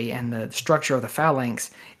the day and the structure of the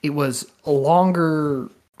phalanx, it was a longer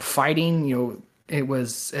fighting. It'd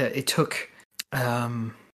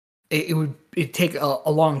take a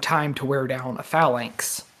long time to wear down a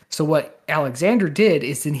phalanx. So what Alexander did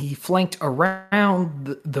is then he flanked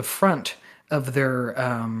around the front of their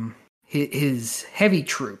his heavy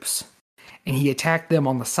troops, and he attacked them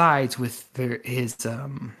on the sides with his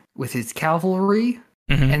cavalry.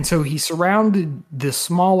 Mm-hmm. And so he surrounded the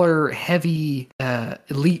smaller, heavy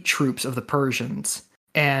elite troops of the Persians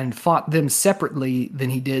and fought them separately than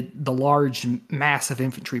he did the large mass of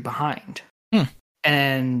infantry behind.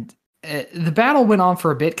 And the battle went on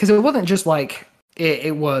for a bit because it wasn't just like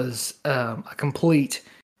it was a complete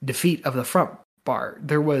defeat of the front bar.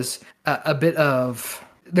 There was quite a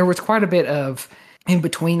bit of in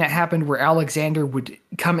between that happened where Alexander would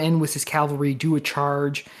come in with his cavalry, do a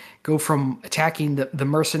charge, go from attacking the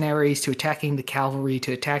mercenaries to attacking the cavalry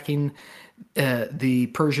to attacking the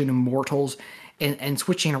Persian immortals and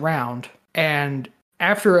switching around. And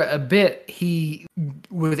after a bit, he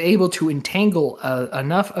was able to entangle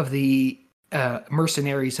enough of the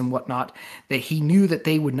mercenaries and whatnot that he knew that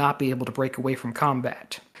they would not be able to break away from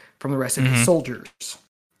combat from the rest of his soldiers.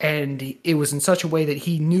 And it was in such a way that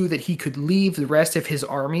he knew that he could leave the rest of his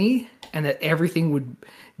army and that everything would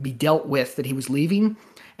be dealt with, that he was leaving.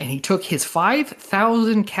 And he took his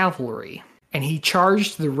 5,000 cavalry and he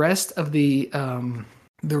charged the rest of the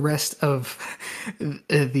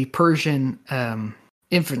Persian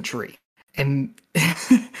infantry. And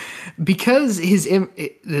because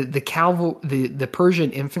the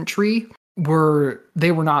Persian infantry were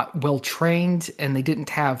not well trained and they didn't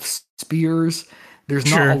have spears, there's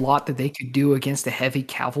not a lot that they could do against a heavy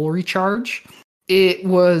cavalry charge. It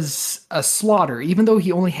was a slaughter, even though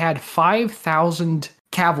he only had 5,000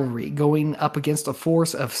 cavalry going up against a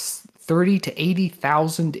force of 30 to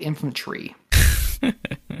 80,000 infantry.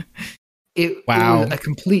 It was a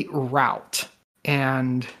complete rout,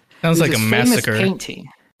 and sounds like a massacre. Painting.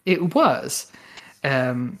 It was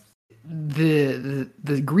the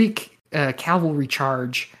Greek cavalry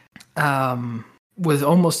charge was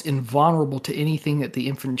almost invulnerable to anything that the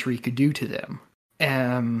infantry could do to them.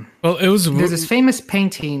 There's this famous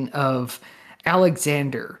painting of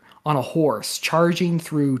Alexander on a horse charging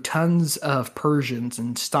through tons of Persians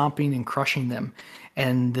and stomping and crushing them,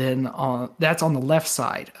 and then that's on the left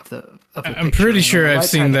side of the I'm pretty sure I've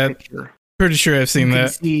seen that. Pretty sure I've seen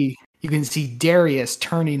that. You can see Darius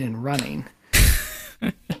turning and running,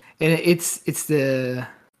 and it's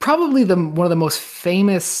probably one of the most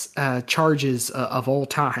famous charges of all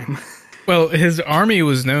time. Well, his army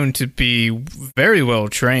was known to be very well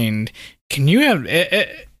trained. Can you have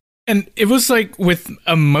and it was like with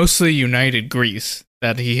a mostly united Greece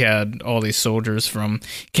that he had all these soldiers from.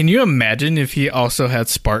 Can you imagine if he also had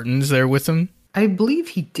Spartans there with him? I believe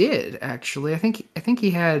he did, actually. I think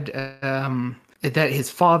he had that his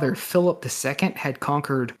father Philip II had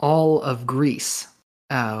conquered all of Greece.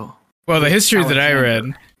 Well, the history that I read,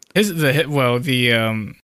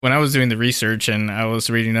 when I was doing the research and I was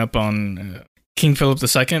reading up on King Philip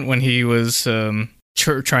II when he was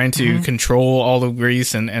trying to control all of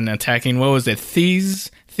Greece and attacking, what was it, Thebes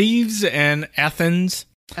and Athens?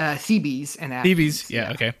 Thebes and Athens. Thebes,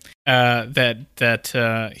 yeah, okay.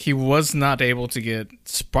 That he was not able to get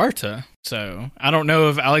Sparta. So I don't know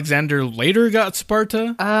if Alexander later got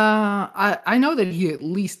Sparta. I know that he at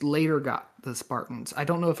least later got the Spartans. I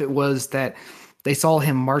don't know if it was that they saw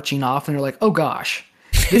him marching off and they're like, oh gosh,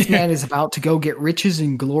 this man is about to go get riches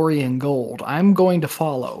and glory and gold. I'm going to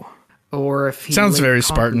follow. Or if he sounds very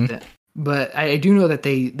Spartan. It. But I do know that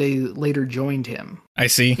they later joined him. I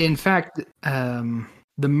see. In fact,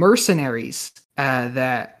 the mercenaries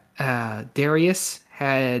that Darius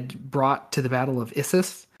had brought to the Battle of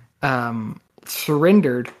Issus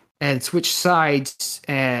surrendered and switched sides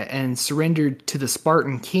and surrendered to the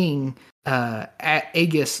Spartan king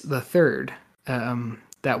Agis III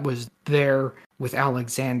that was there with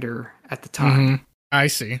Alexander at the time. Mm-hmm. I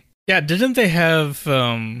see. Yeah, didn't they have...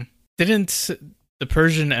 didn't the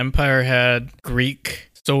Persian Empire had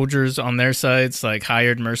Greek soldiers on their sides, like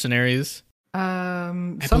hired mercenaries? I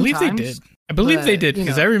believe they did.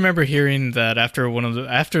 Because I remember hearing that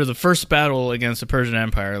after the first battle against the Persian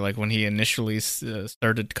Empire, like when he initially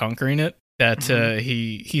started conquering it, that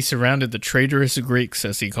he surrounded the traitorous Greeks,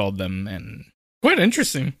 as he called them, and quite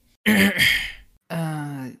interesting.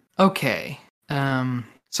 Okay.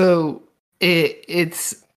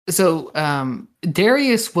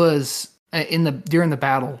 Darius was during the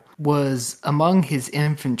battle was among his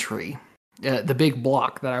infantry, the big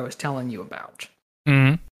block that I was telling you about.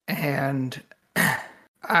 Mm-hmm. And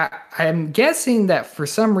I'm guessing that for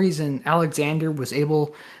some reason Alexander was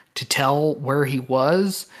able to tell where he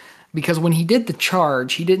was, because when he did the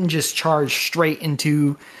charge, he didn't just charge straight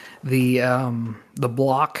into the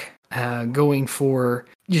block, going for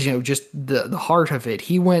just the heart of it.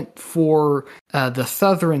 He went for the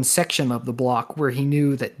southern section of the block where he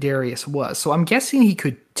knew that Darius was. So I'm guessing he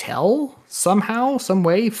could tell somehow, some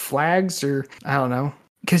way, flags or I don't know,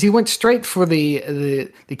 because he went straight for the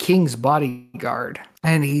king's bodyguard,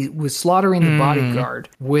 and he was slaughtering the bodyguard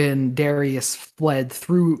when Darius fled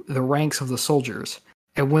through the ranks of the soldiers.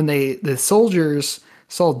 And when the soldiers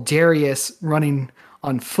saw Darius running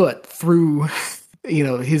on foot through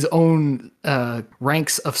his own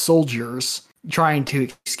ranks of soldiers trying to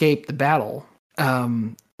escape the battle,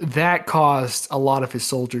 that caused a lot of his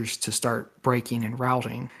soldiers to start breaking and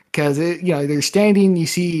routing, because they're standing, you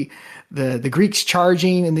see the Greeks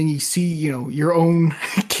charging, and then you see your own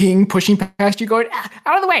king pushing past you, going,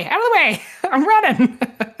 out of the way, I'm running.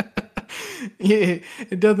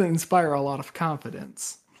 It doesn't inspire a lot of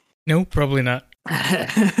confidence. No, probably not.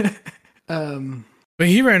 But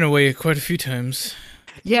he ran away quite a few times.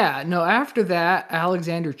 Yeah, no, after that,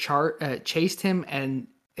 Alexander chased him, and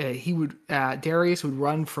Darius would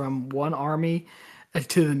run from one army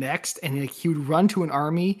to the next, and he would run to an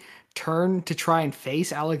army turn to try and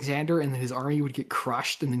face Alexander, and then his army would get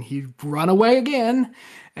crushed, and then he'd run away again,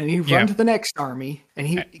 and he'd run to the next army, and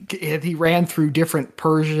he ran through different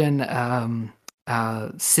Persian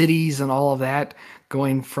cities and all of that,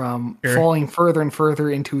 going from falling further and further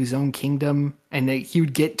into his own kingdom, and he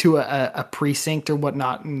would get to a precinct or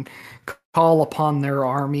whatnot and call upon their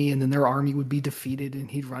army, and then their army would be defeated, and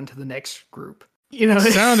he'd run to the next group.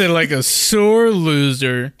 Sounded like a sore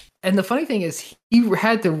loser. And the funny thing is,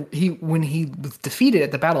 when he was defeated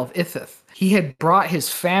at the Battle of Ithith, he had brought his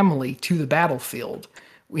family to the battlefield,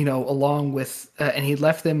 along with, and he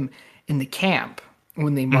left them in the camp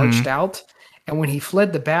when they marched out. And when he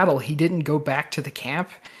fled the battle, he didn't go back to the camp.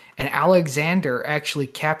 And Alexander actually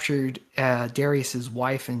captured Darius's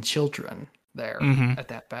wife and children there at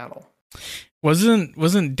that battle.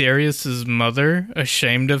 Wasn't Darius's mother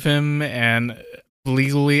ashamed of him and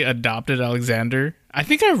legally adopted Alexander? I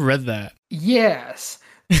think I read that. Yes.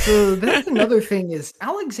 So that's another thing is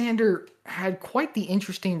Alexander had quite the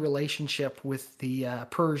interesting relationship with the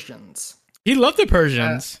Persians. He loved the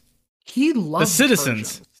Persians. He loved the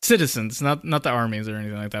citizens. Citizens, not the armies or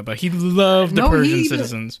anything like that, but he loved the Persian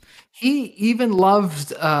citizens. He even loved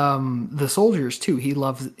the soldiers too. He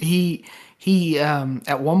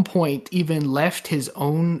at one point even left his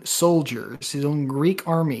own soldiers, his own Greek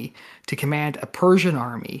army, to command a Persian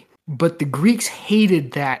army. But the Greeks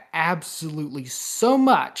hated that absolutely so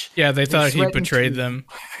much. Yeah, they thought he betrayed them.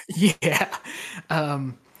 Yeah.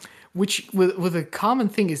 Which with a common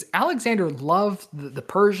thing is Alexander loved the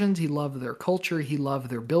Persians. He loved their culture. He loved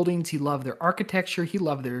their buildings. He loved their architecture. He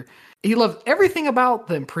loved everything about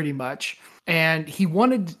them pretty much. And he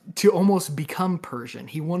wanted to almost become Persian.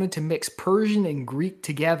 He wanted to mix Persian and Greek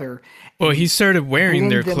together. Well, he started wearing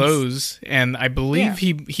their clothes, and I believe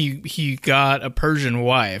he got a Persian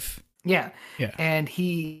wife. Yeah. And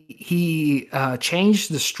he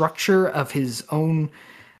changed the structure of his own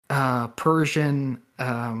Persian,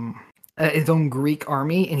 his own Greek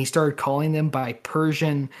army, and he started calling them by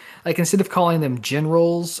Persian, like instead of calling them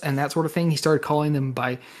generals and that sort of thing, he started calling them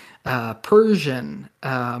by Persian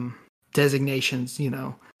designations,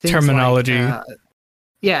 terminology.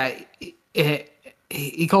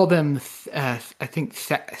 He called them, I think,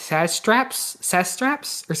 sastraps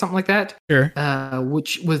or something like that. Sure.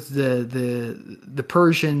 Which was the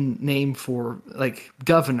Persian name for like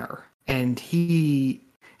governor, and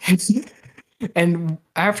and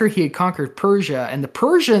after he had conquered Persia, and the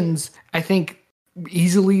Persians, I think,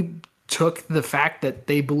 easily took the fact that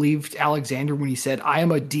they believed Alexander when he said, "I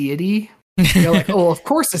am a deity." They're like, "Oh, of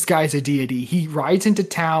course this guy's a deity. He rides into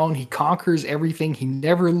town, he conquers everything, he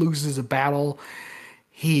never loses a battle.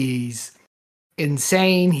 He's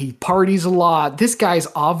insane, he parties a lot. This guy's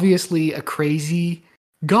obviously a crazy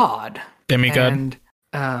god." Demigod.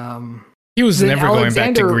 And he was never going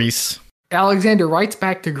back to Greece. Alexander writes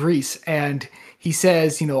back to Greece and he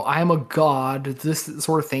says, I am a god, this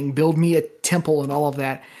sort of thing, build me a temple and all of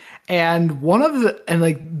that. And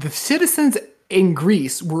the citizens in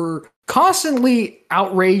Greece were constantly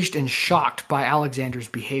outraged and shocked by Alexander's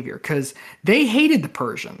behavior because they hated the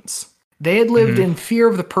Persians. They had lived in fear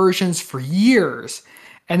of the Persians for years.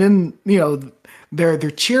 And then,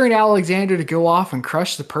 they're cheering Alexander to go off and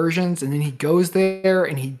crush the Persians. And then he goes there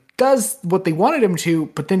and he does what they wanted him to,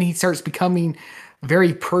 but then he starts becoming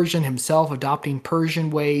very Persian himself, adopting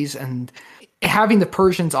Persian ways and having the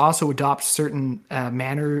Persians also adopt certain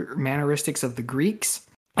manneristics of the Greeks.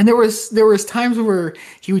 And there was times where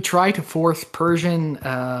he would try to force Persian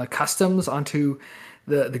customs onto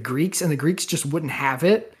the Greeks, and the Greeks just wouldn't have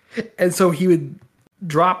it. And so he would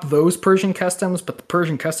drop those Persian customs, but the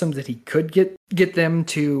Persian customs that he could get them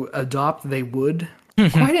to adopt, they would.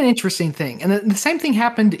 Quite an interesting thing. And the same thing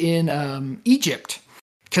happened in Egypt,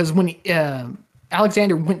 because when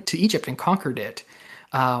Alexander went to Egypt and conquered it,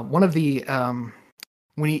 when he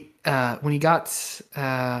got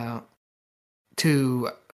to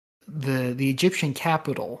the Egyptian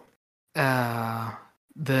capital, one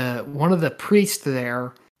of the priests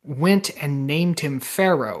there went and named him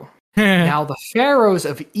Pharaoh. Now the pharaohs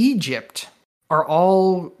of Egypt are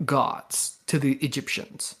all gods to the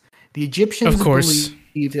Egyptians. The Egyptians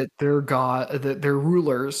believe that their god, that their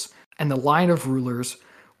rulers and the line of rulers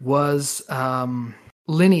was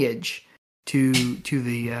lineage to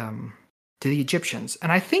the Egyptians, and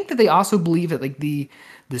I think that they also believe that like the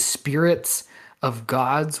spirits of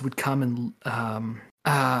gods would come and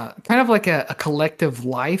kind of like a collective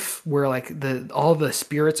life where like all the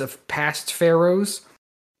spirits of past pharaohs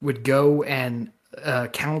would go and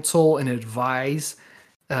counsel and advise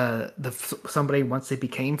somebody once they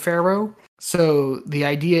became pharaoh. So the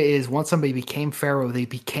idea is once somebody became pharaoh, they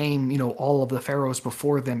became all of the pharaohs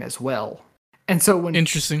before them as well. And so when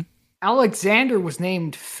Interesting. Alexander was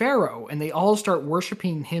named pharaoh, and they all start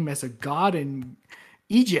worshiping him as a god in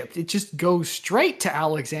Egypt, it just goes straight to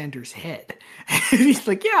Alexander's head. And he's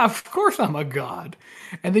like, "Yeah, of course I'm a god."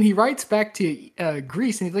 And then he writes back to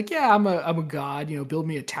Greece, and he's like, "Yeah, I'm a god. Build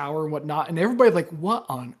me a tower and whatnot." And everybody's like, "What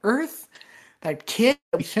on earth? That kid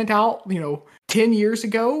that we sent out, 10 years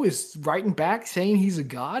ago is writing back saying he's a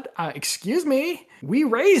god? Excuse me, we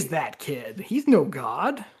raised that kid. He's no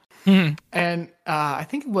god." And I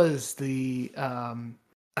think it was the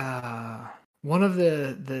one of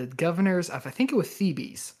the governors of, I think it was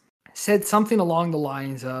Thebes, said something along the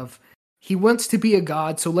lines of, "He wants to be a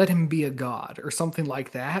god, so let him be a god," or something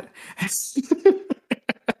like that.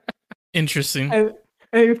 Interesting. And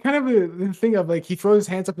it's kind of the thing of like, he throws his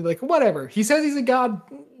hands up and like, whatever. He says he's a god,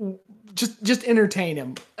 just entertain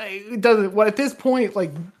him. It doesn't. What at this point,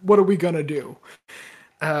 like, what are we gonna do?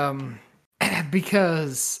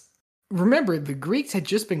 Because remember, the Greeks had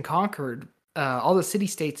just been conquered. All the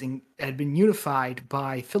city-states had been unified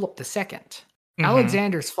by Philip II. Mm-hmm.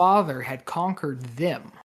 Alexander's father had conquered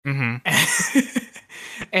them. Mm-hmm.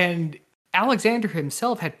 And Alexander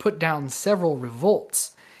himself had put down several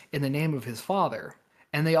revolts in the name of his father.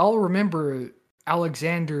 And they all remember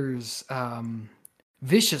Alexander's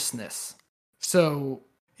viciousness. So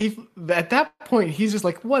at that point, he's just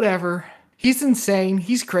like, whatever. He's insane.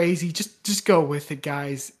 He's crazy. Just go with it,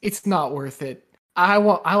 guys. It's not worth it. I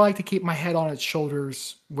like to keep my head on its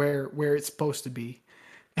shoulders where it's supposed to be.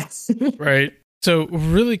 Right. So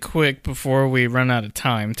really quick before we run out of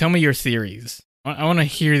time, tell me your theories. I want to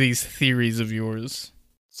hear these theories of yours.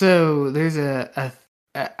 So there's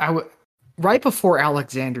right before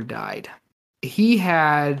Alexander died, he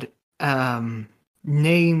had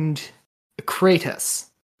named Crates,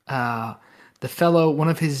 one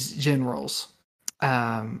of his generals.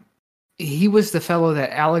 He was the fellow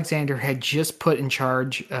that Alexander had just put in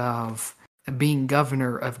charge of being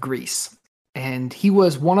governor of Greece. And he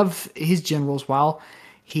was one of his generals while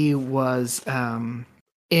he was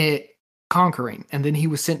conquering. And then he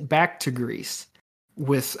was sent back to Greece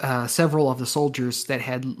with several of the soldiers that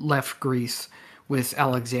had left Greece with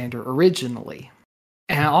Alexander originally.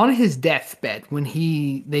 And on his deathbed, when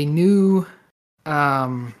he knew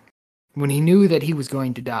that he was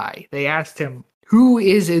going to die, they asked him, "Who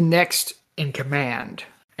is next in command?"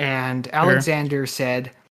 And Alexander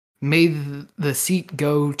said, "May the seat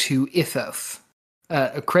go to Ithos,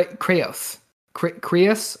 Creus,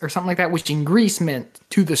 or something like that," which in Greece meant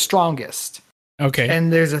 "to the strongest." Okay.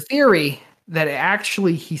 And there's a theory that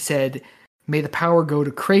actually he said, "May the power go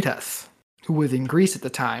to Crates," who was in Greece at the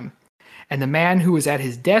time. And the man who was at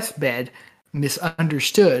his deathbed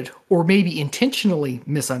misunderstood, or maybe intentionally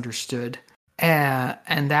misunderstood,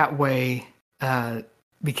 and that way,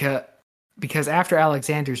 because after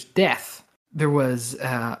Alexander's death, there was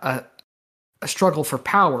a struggle for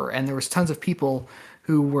power, and there was tons of people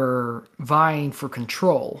who were vying for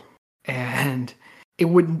control, and it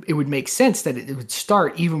would make sense that it would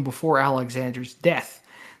start even before Alexander's death,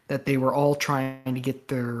 that they were all trying to get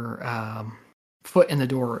their foot in the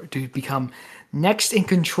door to become next in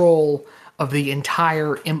control of the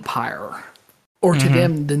entire empire, or to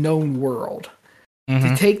them, the known world.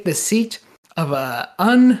 To take the seat of a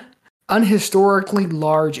unhistorically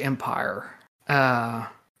large empire.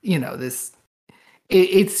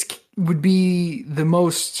 It would be the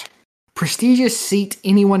most prestigious seat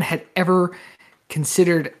anyone had ever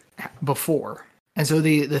considered before. And so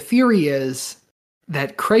the theory is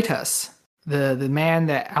that Crates, the man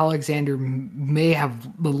that Alexander may have,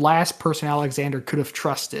 the last person Alexander could have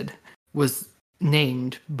trusted, was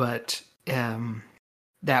named, but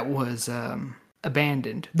that was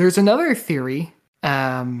abandoned. There's another theory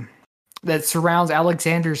that surrounds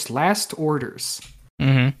Alexander's last orders.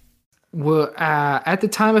 Mm-hmm. Well, at the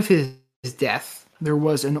time of his death, there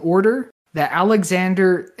was an order that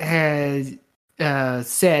Alexander had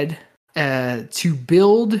said to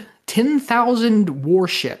build 10,000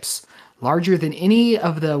 warships, larger than any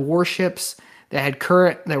of the warships that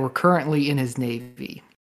were currently in his navy,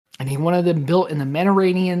 and he wanted them built in the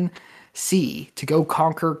Mediterranean Sea to go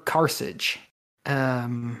conquer Carthage,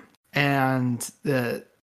 and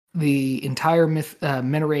the entire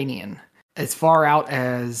Mediterranean, as far out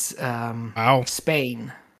as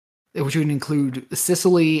Spain, which would include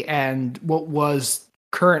Sicily and what was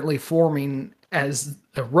currently forming as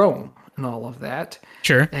Rome and all of that.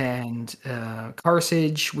 Sure. And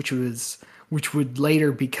Carthage, which would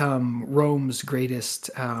later become Rome's greatest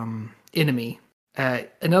enemy.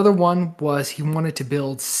 Another one was he wanted to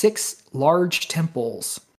build 6 large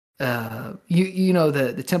temples. You know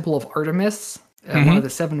the Temple of Artemis, one of the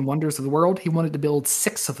 7 wonders of the world. He wanted to build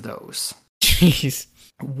 6 of those. Jeez.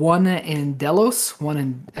 One in Delos, one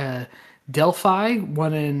in Delphi,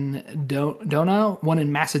 one in Dona, one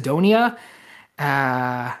in Macedonia.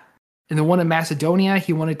 And the one in Macedonia,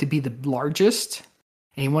 he wanted to be the largest,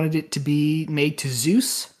 and he wanted it to be made to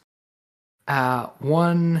Zeus.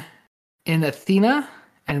 One in Athena,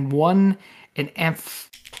 and one in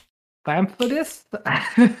Amphipolis.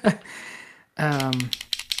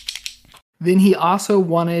 Then he also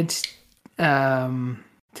wanted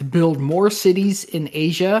to build more cities in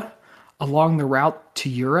Asia along the route to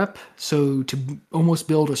Europe, so to almost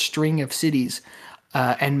build a string of cities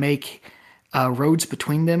and make roads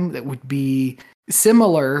between them that would be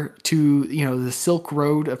similar to, the Silk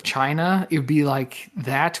Road of China. It would be like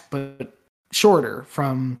that, but shorter,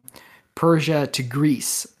 from Persia to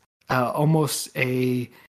Greece, almost a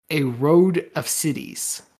road of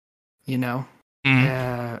cities,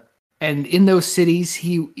 and in those cities,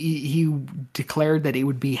 he declared that it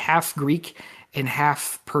would be half Greek and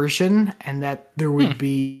half Persian, and that there would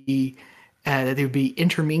be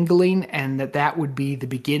intermingling, and that would be the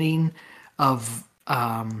beginning of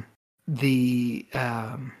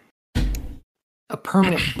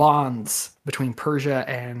permanent bonds between Persia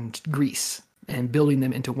and Greece, and building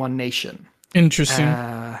them into one nation. Interesting.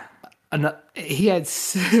 He had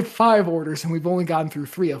 5 orders, and we've only gone through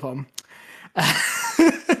 3 of them.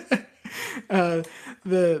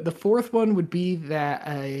 The fourth one would be that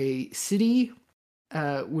a city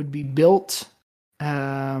would be built.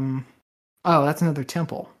 That's another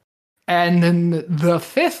temple. And then the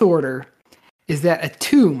 5th order is that a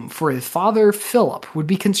tomb for his father Philip would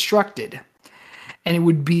be constructed, and it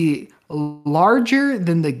would be larger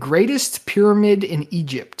than the greatest pyramid in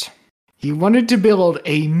Egypt. He wanted to build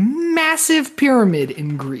a massive pyramid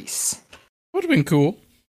in Greece. Would have been cool.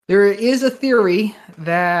 There is a theory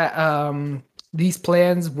that these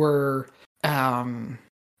plans were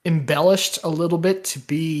embellished a little bit to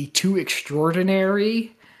be too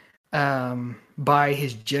extraordinary by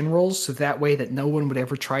his generals, so that way that no one would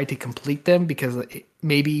ever try to complete them, because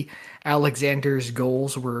maybe Alexander's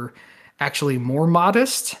goals were actually more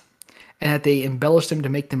modest, and that they embellished them to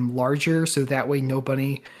make them larger, so that way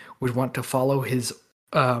nobody would want to follow his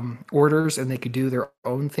orders, and they could do their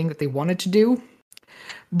own thing that they wanted to do.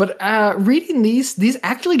 But reading these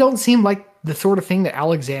actually don't seem like the sort of thing that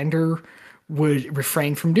Alexander would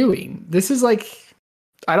refrain from doing. This is like,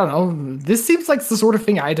 I don't know, this seems like the sort of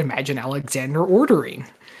thing I'd imagine Alexander ordering,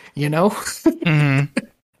 Mm-hmm.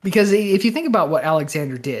 Because if you think about what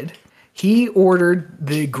Alexander did, he ordered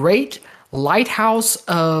the great lighthouse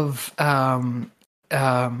of, what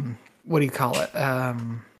do you call it?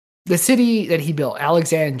 The city that he built,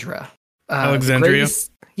 Alexandria. Alexandria?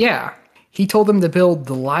 Yeah. He told them to build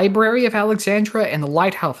the Library of Alexandria and the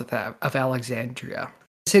Lighthouse of Alexandria,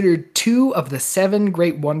 considered 2 of the 7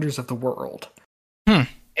 great wonders of the world. And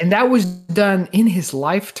that was done in his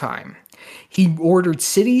lifetime. He ordered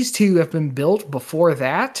cities to have been built before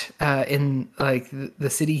that, in like the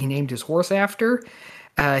city he named his horse after.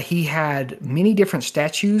 He had many different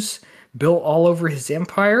statues built all over his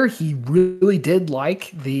empire. He really did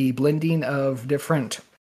like the blending of different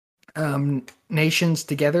nations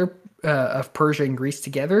together, of Persia and Greece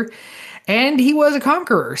together. And he was a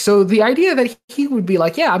conqueror. So the idea that he would be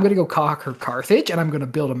like, yeah, I'm going to go conquer Carthage, and I'm going to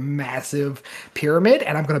build a massive pyramid,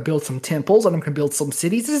 and I'm going to build some temples, and I'm going to build some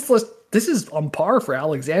cities. This is on par for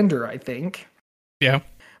Alexander, I think. Yeah.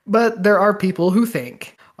 But there are people who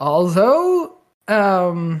think, although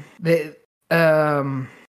they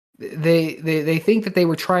think that they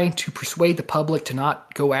were trying to persuade the public to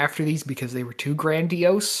not go after these because they were too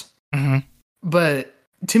grandiose. Mm-hmm. But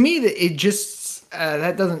to me, it just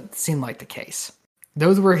that doesn't seem like the case.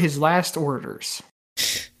 Those were his last orders.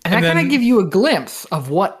 And that kind of give you a glimpse of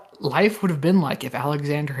what life would have been like if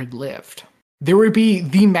Alexander had lived. There would be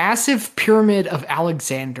the massive pyramid of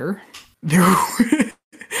Alexander.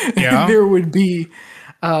 There would be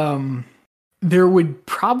there would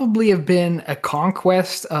probably have been a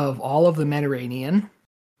conquest of all of the Mediterranean,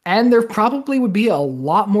 and there probably would be a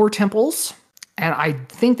lot more temples. And I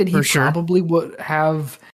think that he probably would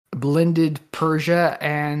have blended Persia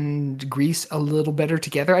and Greece a little better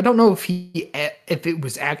together. I don't know if it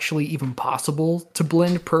was actually even possible to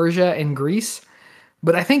blend Persia and Greece,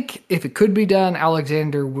 but I think if it could be done,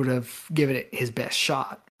 Alexander would have given it his best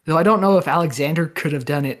shot. Though I don't know if Alexander could have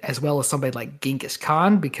done it as well as somebody like Genghis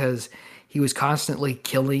Khan, because he was constantly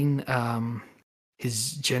killing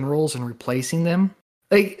his generals and replacing them.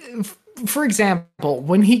 Like, For example,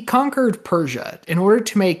 when he conquered Persia, in order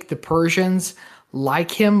to make the Persians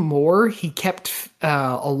like him more, he kept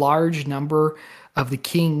a large number of the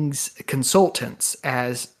king's consultants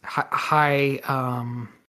as high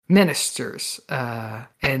ministers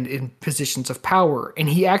and in positions of power. And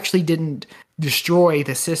he actually didn't destroy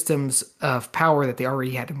the systems of power that they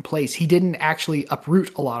already had in place. He didn't actually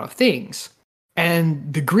uproot a lot of things.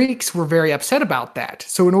 And the Greeks were very upset about that.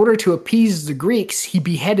 So in order to appease the Greeks, he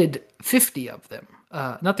beheaded 50 of them.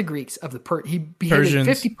 Not the Greeks, of the he beheaded Persians.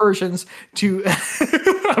 50 Persians to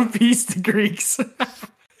appease the Greeks.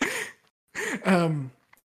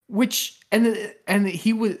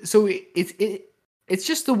 He was so it's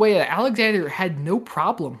just the way that Alexander had no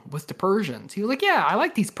problem with the Persians. He was like, yeah, I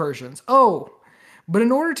like these Persians. Oh, but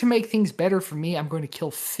in order to make things better for me, I'm going to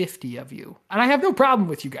kill 50 of you. And I have no problem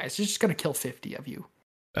with you guys. You're just going to kill 50 of you.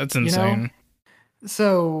 That's insane. You know?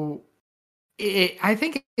 So I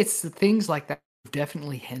think it's the things like that have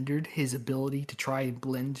definitely hindered his ability to try and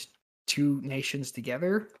blend two nations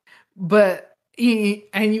together. But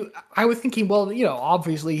I was thinking, well,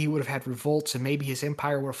 obviously he would have had revolts and maybe his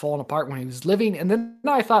empire would have fallen apart when he was living. And then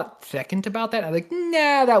I thought second about that. I was like,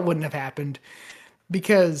 nah, that wouldn't have happened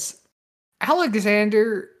because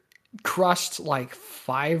Alexander crushed like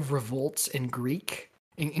 5 revolts in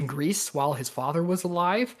Greece while his father was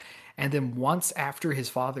alive. And then once after his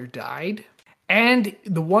father died. And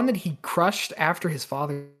the one that he crushed after his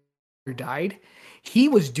father died, he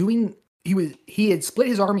had split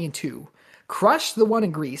his army in 2. Crushed the one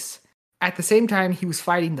in Greece. At the same time, he was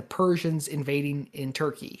fighting the Persians invading in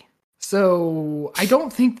Turkey. So I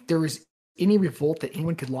don't think there was any revolt that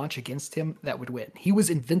anyone could launch against him that would win. He was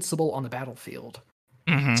invincible on the battlefield.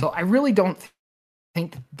 Mm-hmm. So I really don't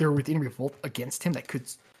think there was any revolt against him that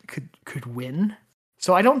could win.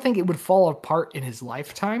 So I don't think it would fall apart in his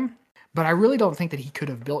lifetime. But I really don't think that he could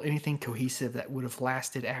have built anything cohesive that would have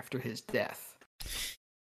lasted after his death.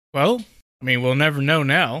 Well, I mean, we'll never know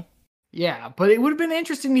now. Yeah, but it would have been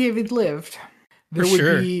interesting if he'd lived. There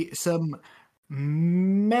would be some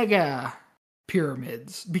mega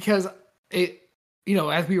pyramids because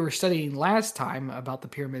as we were studying last time about the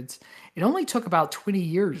pyramids, it only took about 20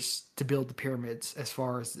 years to build the pyramids as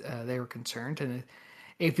far as they were concerned. And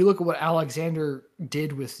if you look at what Alexander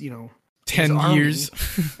did with, 10 years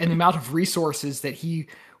and the amount of resources that he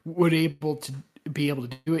would be able to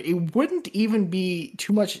do it, it wouldn't even be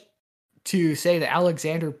too much to say that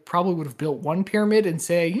Alexander probably would have built one pyramid and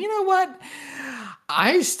say, you know what?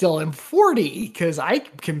 I still am 40 because I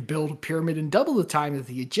can build a pyramid in double the time of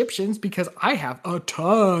the Egyptians because I have a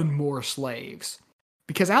ton more slaves.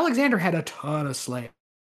 Because Alexander had a ton of slaves.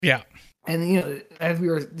 Yeah. And, as we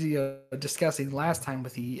were discussing last time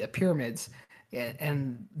with the pyramids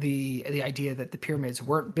and the idea that the pyramids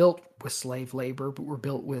weren't built with slave labor, but were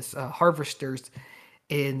built with harvesters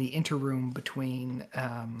in the interim between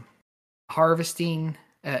harvesting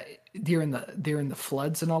during the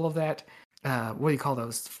floods and all of that. What do you call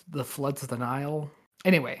those? The floods of the Nile.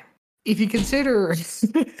 Anyway, if you consider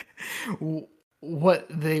what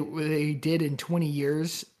they did in 20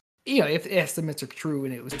 years, if the estimates are true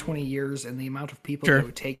and it was 20 years and the amount of people it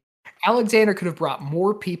would take, Alexander could have brought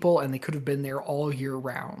more people and they could have been there all year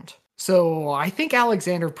round. So I think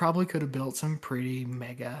Alexander probably could have built some pretty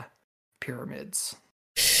mega pyramids.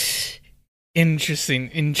 Interesting.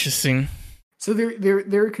 So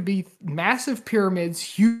there could be massive pyramids,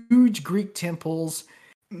 huge Greek temples.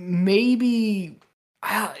 Maybe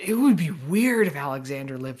it would be weird if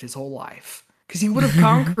Alexander lived his whole life because he would have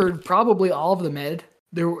conquered probably all of the Med.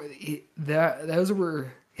 Those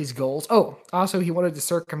were his goals. Oh, also he wanted to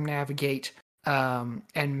circumnavigate and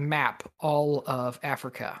map all of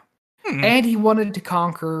Africa, and he wanted to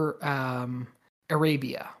conquer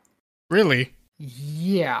Arabia. Really?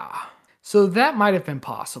 Yeah. So that might have been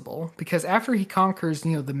possible because after he conquers,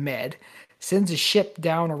 the Med, sends a ship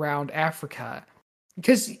down around Africa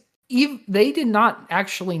because they did not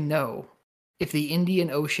actually know if the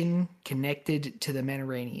Indian Ocean connected to the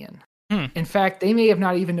Mediterranean. In fact, they may have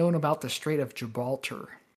not even known about the Strait of Gibraltar.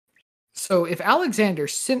 So if Alexander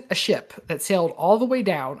sent a ship that sailed all the way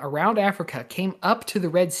down around Africa, came up to the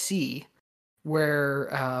Red Sea, where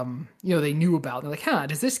they knew about, they're like,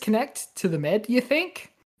 does this connect to the Med? Do you think?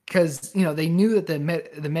 Because, they knew that the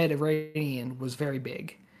Mediterranean was very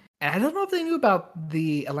big. And I don't know if they knew about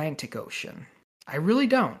the Atlantic Ocean. I really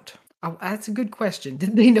don't. Oh, that's a good question.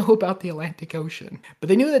 Did they know about the Atlantic Ocean? But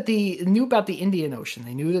they knew about the Indian Ocean.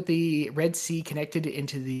 They knew that the Red Sea connected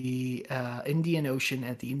into the Indian Ocean,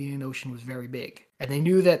 and the Indian Ocean was very big. And they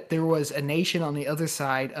knew that there was a nation on the other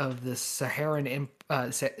side of the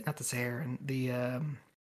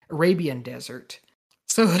Arabian Desert.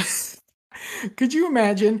 So Could you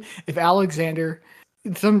imagine if Alexander,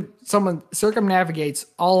 someone circumnavigates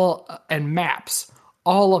all and maps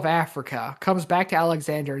all of Africa, comes back to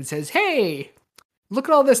Alexander and says, "Hey, look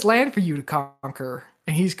at all this land for you to conquer,"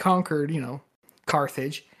 and he's conquered,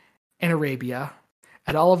 Carthage and Arabia,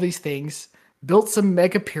 and all of these things, built some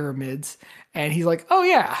mega pyramids, and he's like, "Oh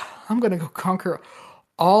yeah, I'm gonna go conquer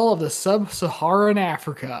all of the sub-Saharan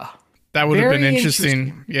Africa." That would have been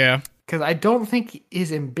interesting. Yeah. Because I don't think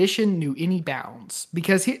his ambition knew any bounds.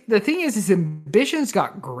 Because the thing is, his ambitions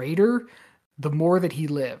got greater the more that he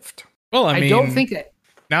lived. Well, I mean, don't think that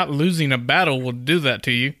not losing a battle will do that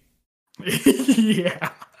to you. Yeah.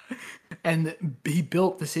 And he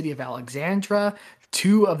built the city of Alexandria,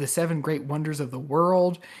 2 of the 7 great wonders of the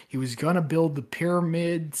world. He was going to build the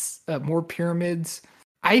pyramids, more pyramids.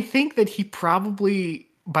 I think that he probably,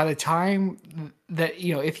 by the time that,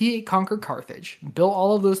 if he conquered Carthage, built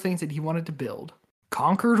all of those things that he wanted to build,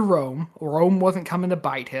 conquered Rome wasn't coming to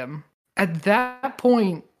bite him, at that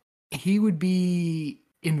point, he would be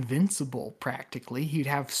invincible practically. He'd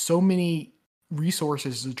have so many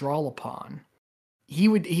resources to draw upon. He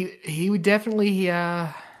would definitely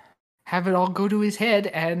have it all go to his head,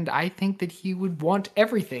 and I think that he would want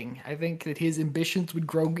everything. I think that his ambitions would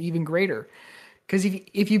grow even greater. Because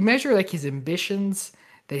if you measure like his ambitions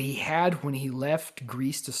that he had when he left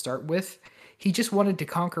Greece to start with, he just wanted to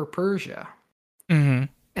conquer Persia. Mm-hmm.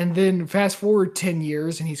 And then fast forward 10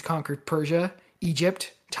 years and he's conquered Persia,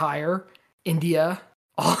 Egypt, Tyre, India,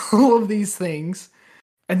 all of these things.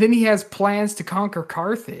 And then he has plans to conquer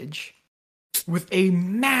Carthage with a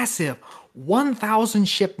massive 1,000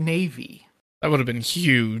 ship navy. That would have been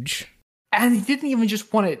huge. And he didn't even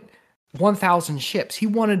just want it 1,000 ships. He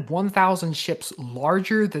wanted 1,000 ships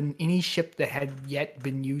larger than any ship that had yet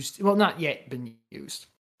been used. Well, not yet been used.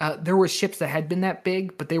 There were ships that had been that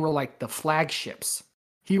big, but they were like the flagships.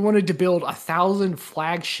 He wanted to build 1,000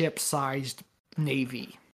 flagship-sized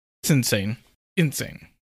navy. It's insane. Insane.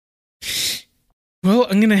 Well,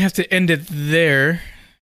 I'm gonna have to end it there.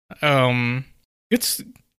 Good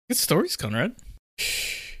stories, Conrad.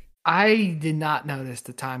 I did not notice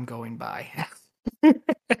the time going by.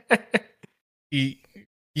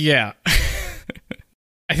 Yeah.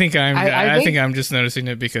 I think I'm just noticing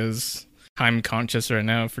it because I'm conscious right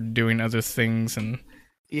now for doing other things and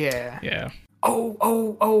yeah.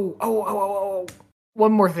 Oh.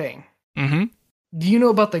 One more thing. Mm-hmm. Do you know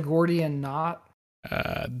about the Gordian knot?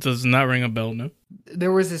 Does not ring a bell, no.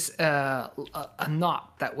 There was this a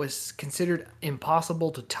knot that was considered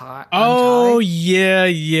impossible to tie. Oh,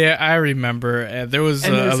 yeah, I remember. There was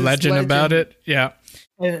a legend about it. Yeah.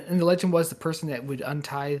 And the legend was the person that would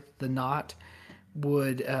untie the knot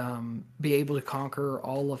would be able to conquer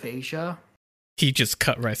all of Asia. He just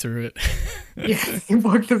cut right through it. Yeah, he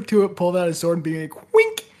walked up to it, pulled out his sword, and being like,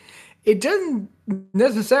 wink! It doesn't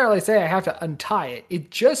necessarily say I have to untie it.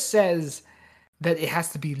 It just says that it has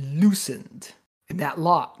to be loosened. And that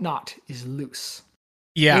knot is loose.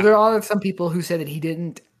 Yeah. So there are some people who said that he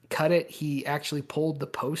didn't cut it. He actually pulled the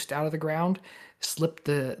post out of the ground, slipped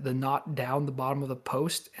the knot down the bottom of the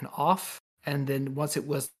post and off. And then once it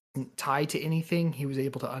wasn't tied to anything, he was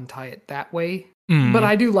able to untie it that way. Mm. But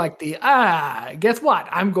I do like guess what?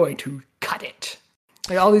 I'm going to cut it.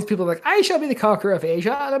 Like all these people are like, I shall be the conqueror of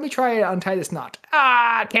Asia. Let me try to untie this knot.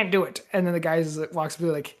 Can't do it. And then the guy walks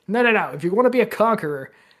through like, no. If you want to be a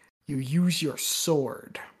conqueror, you use your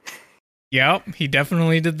sword. Yep, he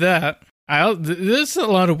definitely did that. There's a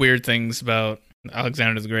lot of weird things about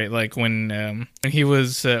Alexander the Great. Like when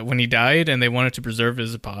he died and they wanted to preserve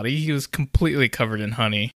his body, he was completely covered in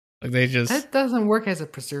honey. Like that doesn't work as a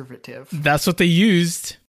preservative. That's what they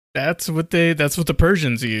used. That's what the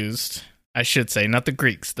Persians used. I should say, not the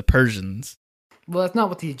Greeks, the Persians. Well, that's not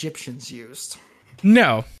what the Egyptians used.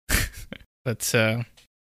 No. But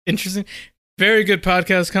interesting. Very good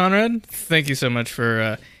podcast, Conrad. Thank you so much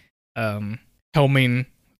for helming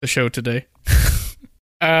the show today.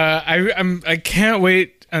 I can't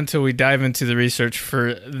wait until we dive into the research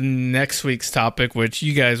for next week's topic, which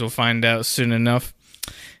you guys will find out soon enough.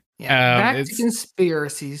 Yeah, back to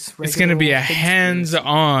conspiracies. It's going to be a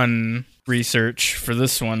hands-on research for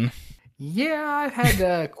this one. Yeah, I've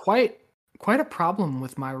had quite a problem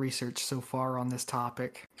with my research so far on this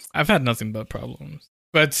topic. I've had nothing but problems.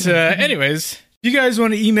 But anyways, if you guys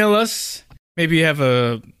want to email us, maybe you have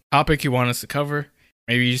a topic you want us to cover.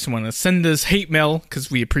 Maybe you just want to send us hate mail,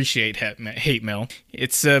 because we appreciate hate mail.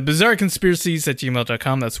 It's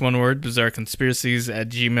bizarreconspiracies@gmail.com. That's one word,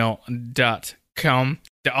 bizarreconspiracies@gmail.com.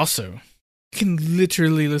 Also, you can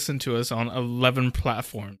literally listen to us on 11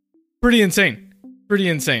 platforms. Pretty insane.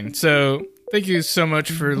 So Thank you so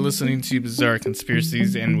much for listening to Bizarre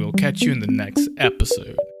Conspiracies, and we'll catch you in the next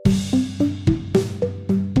episode.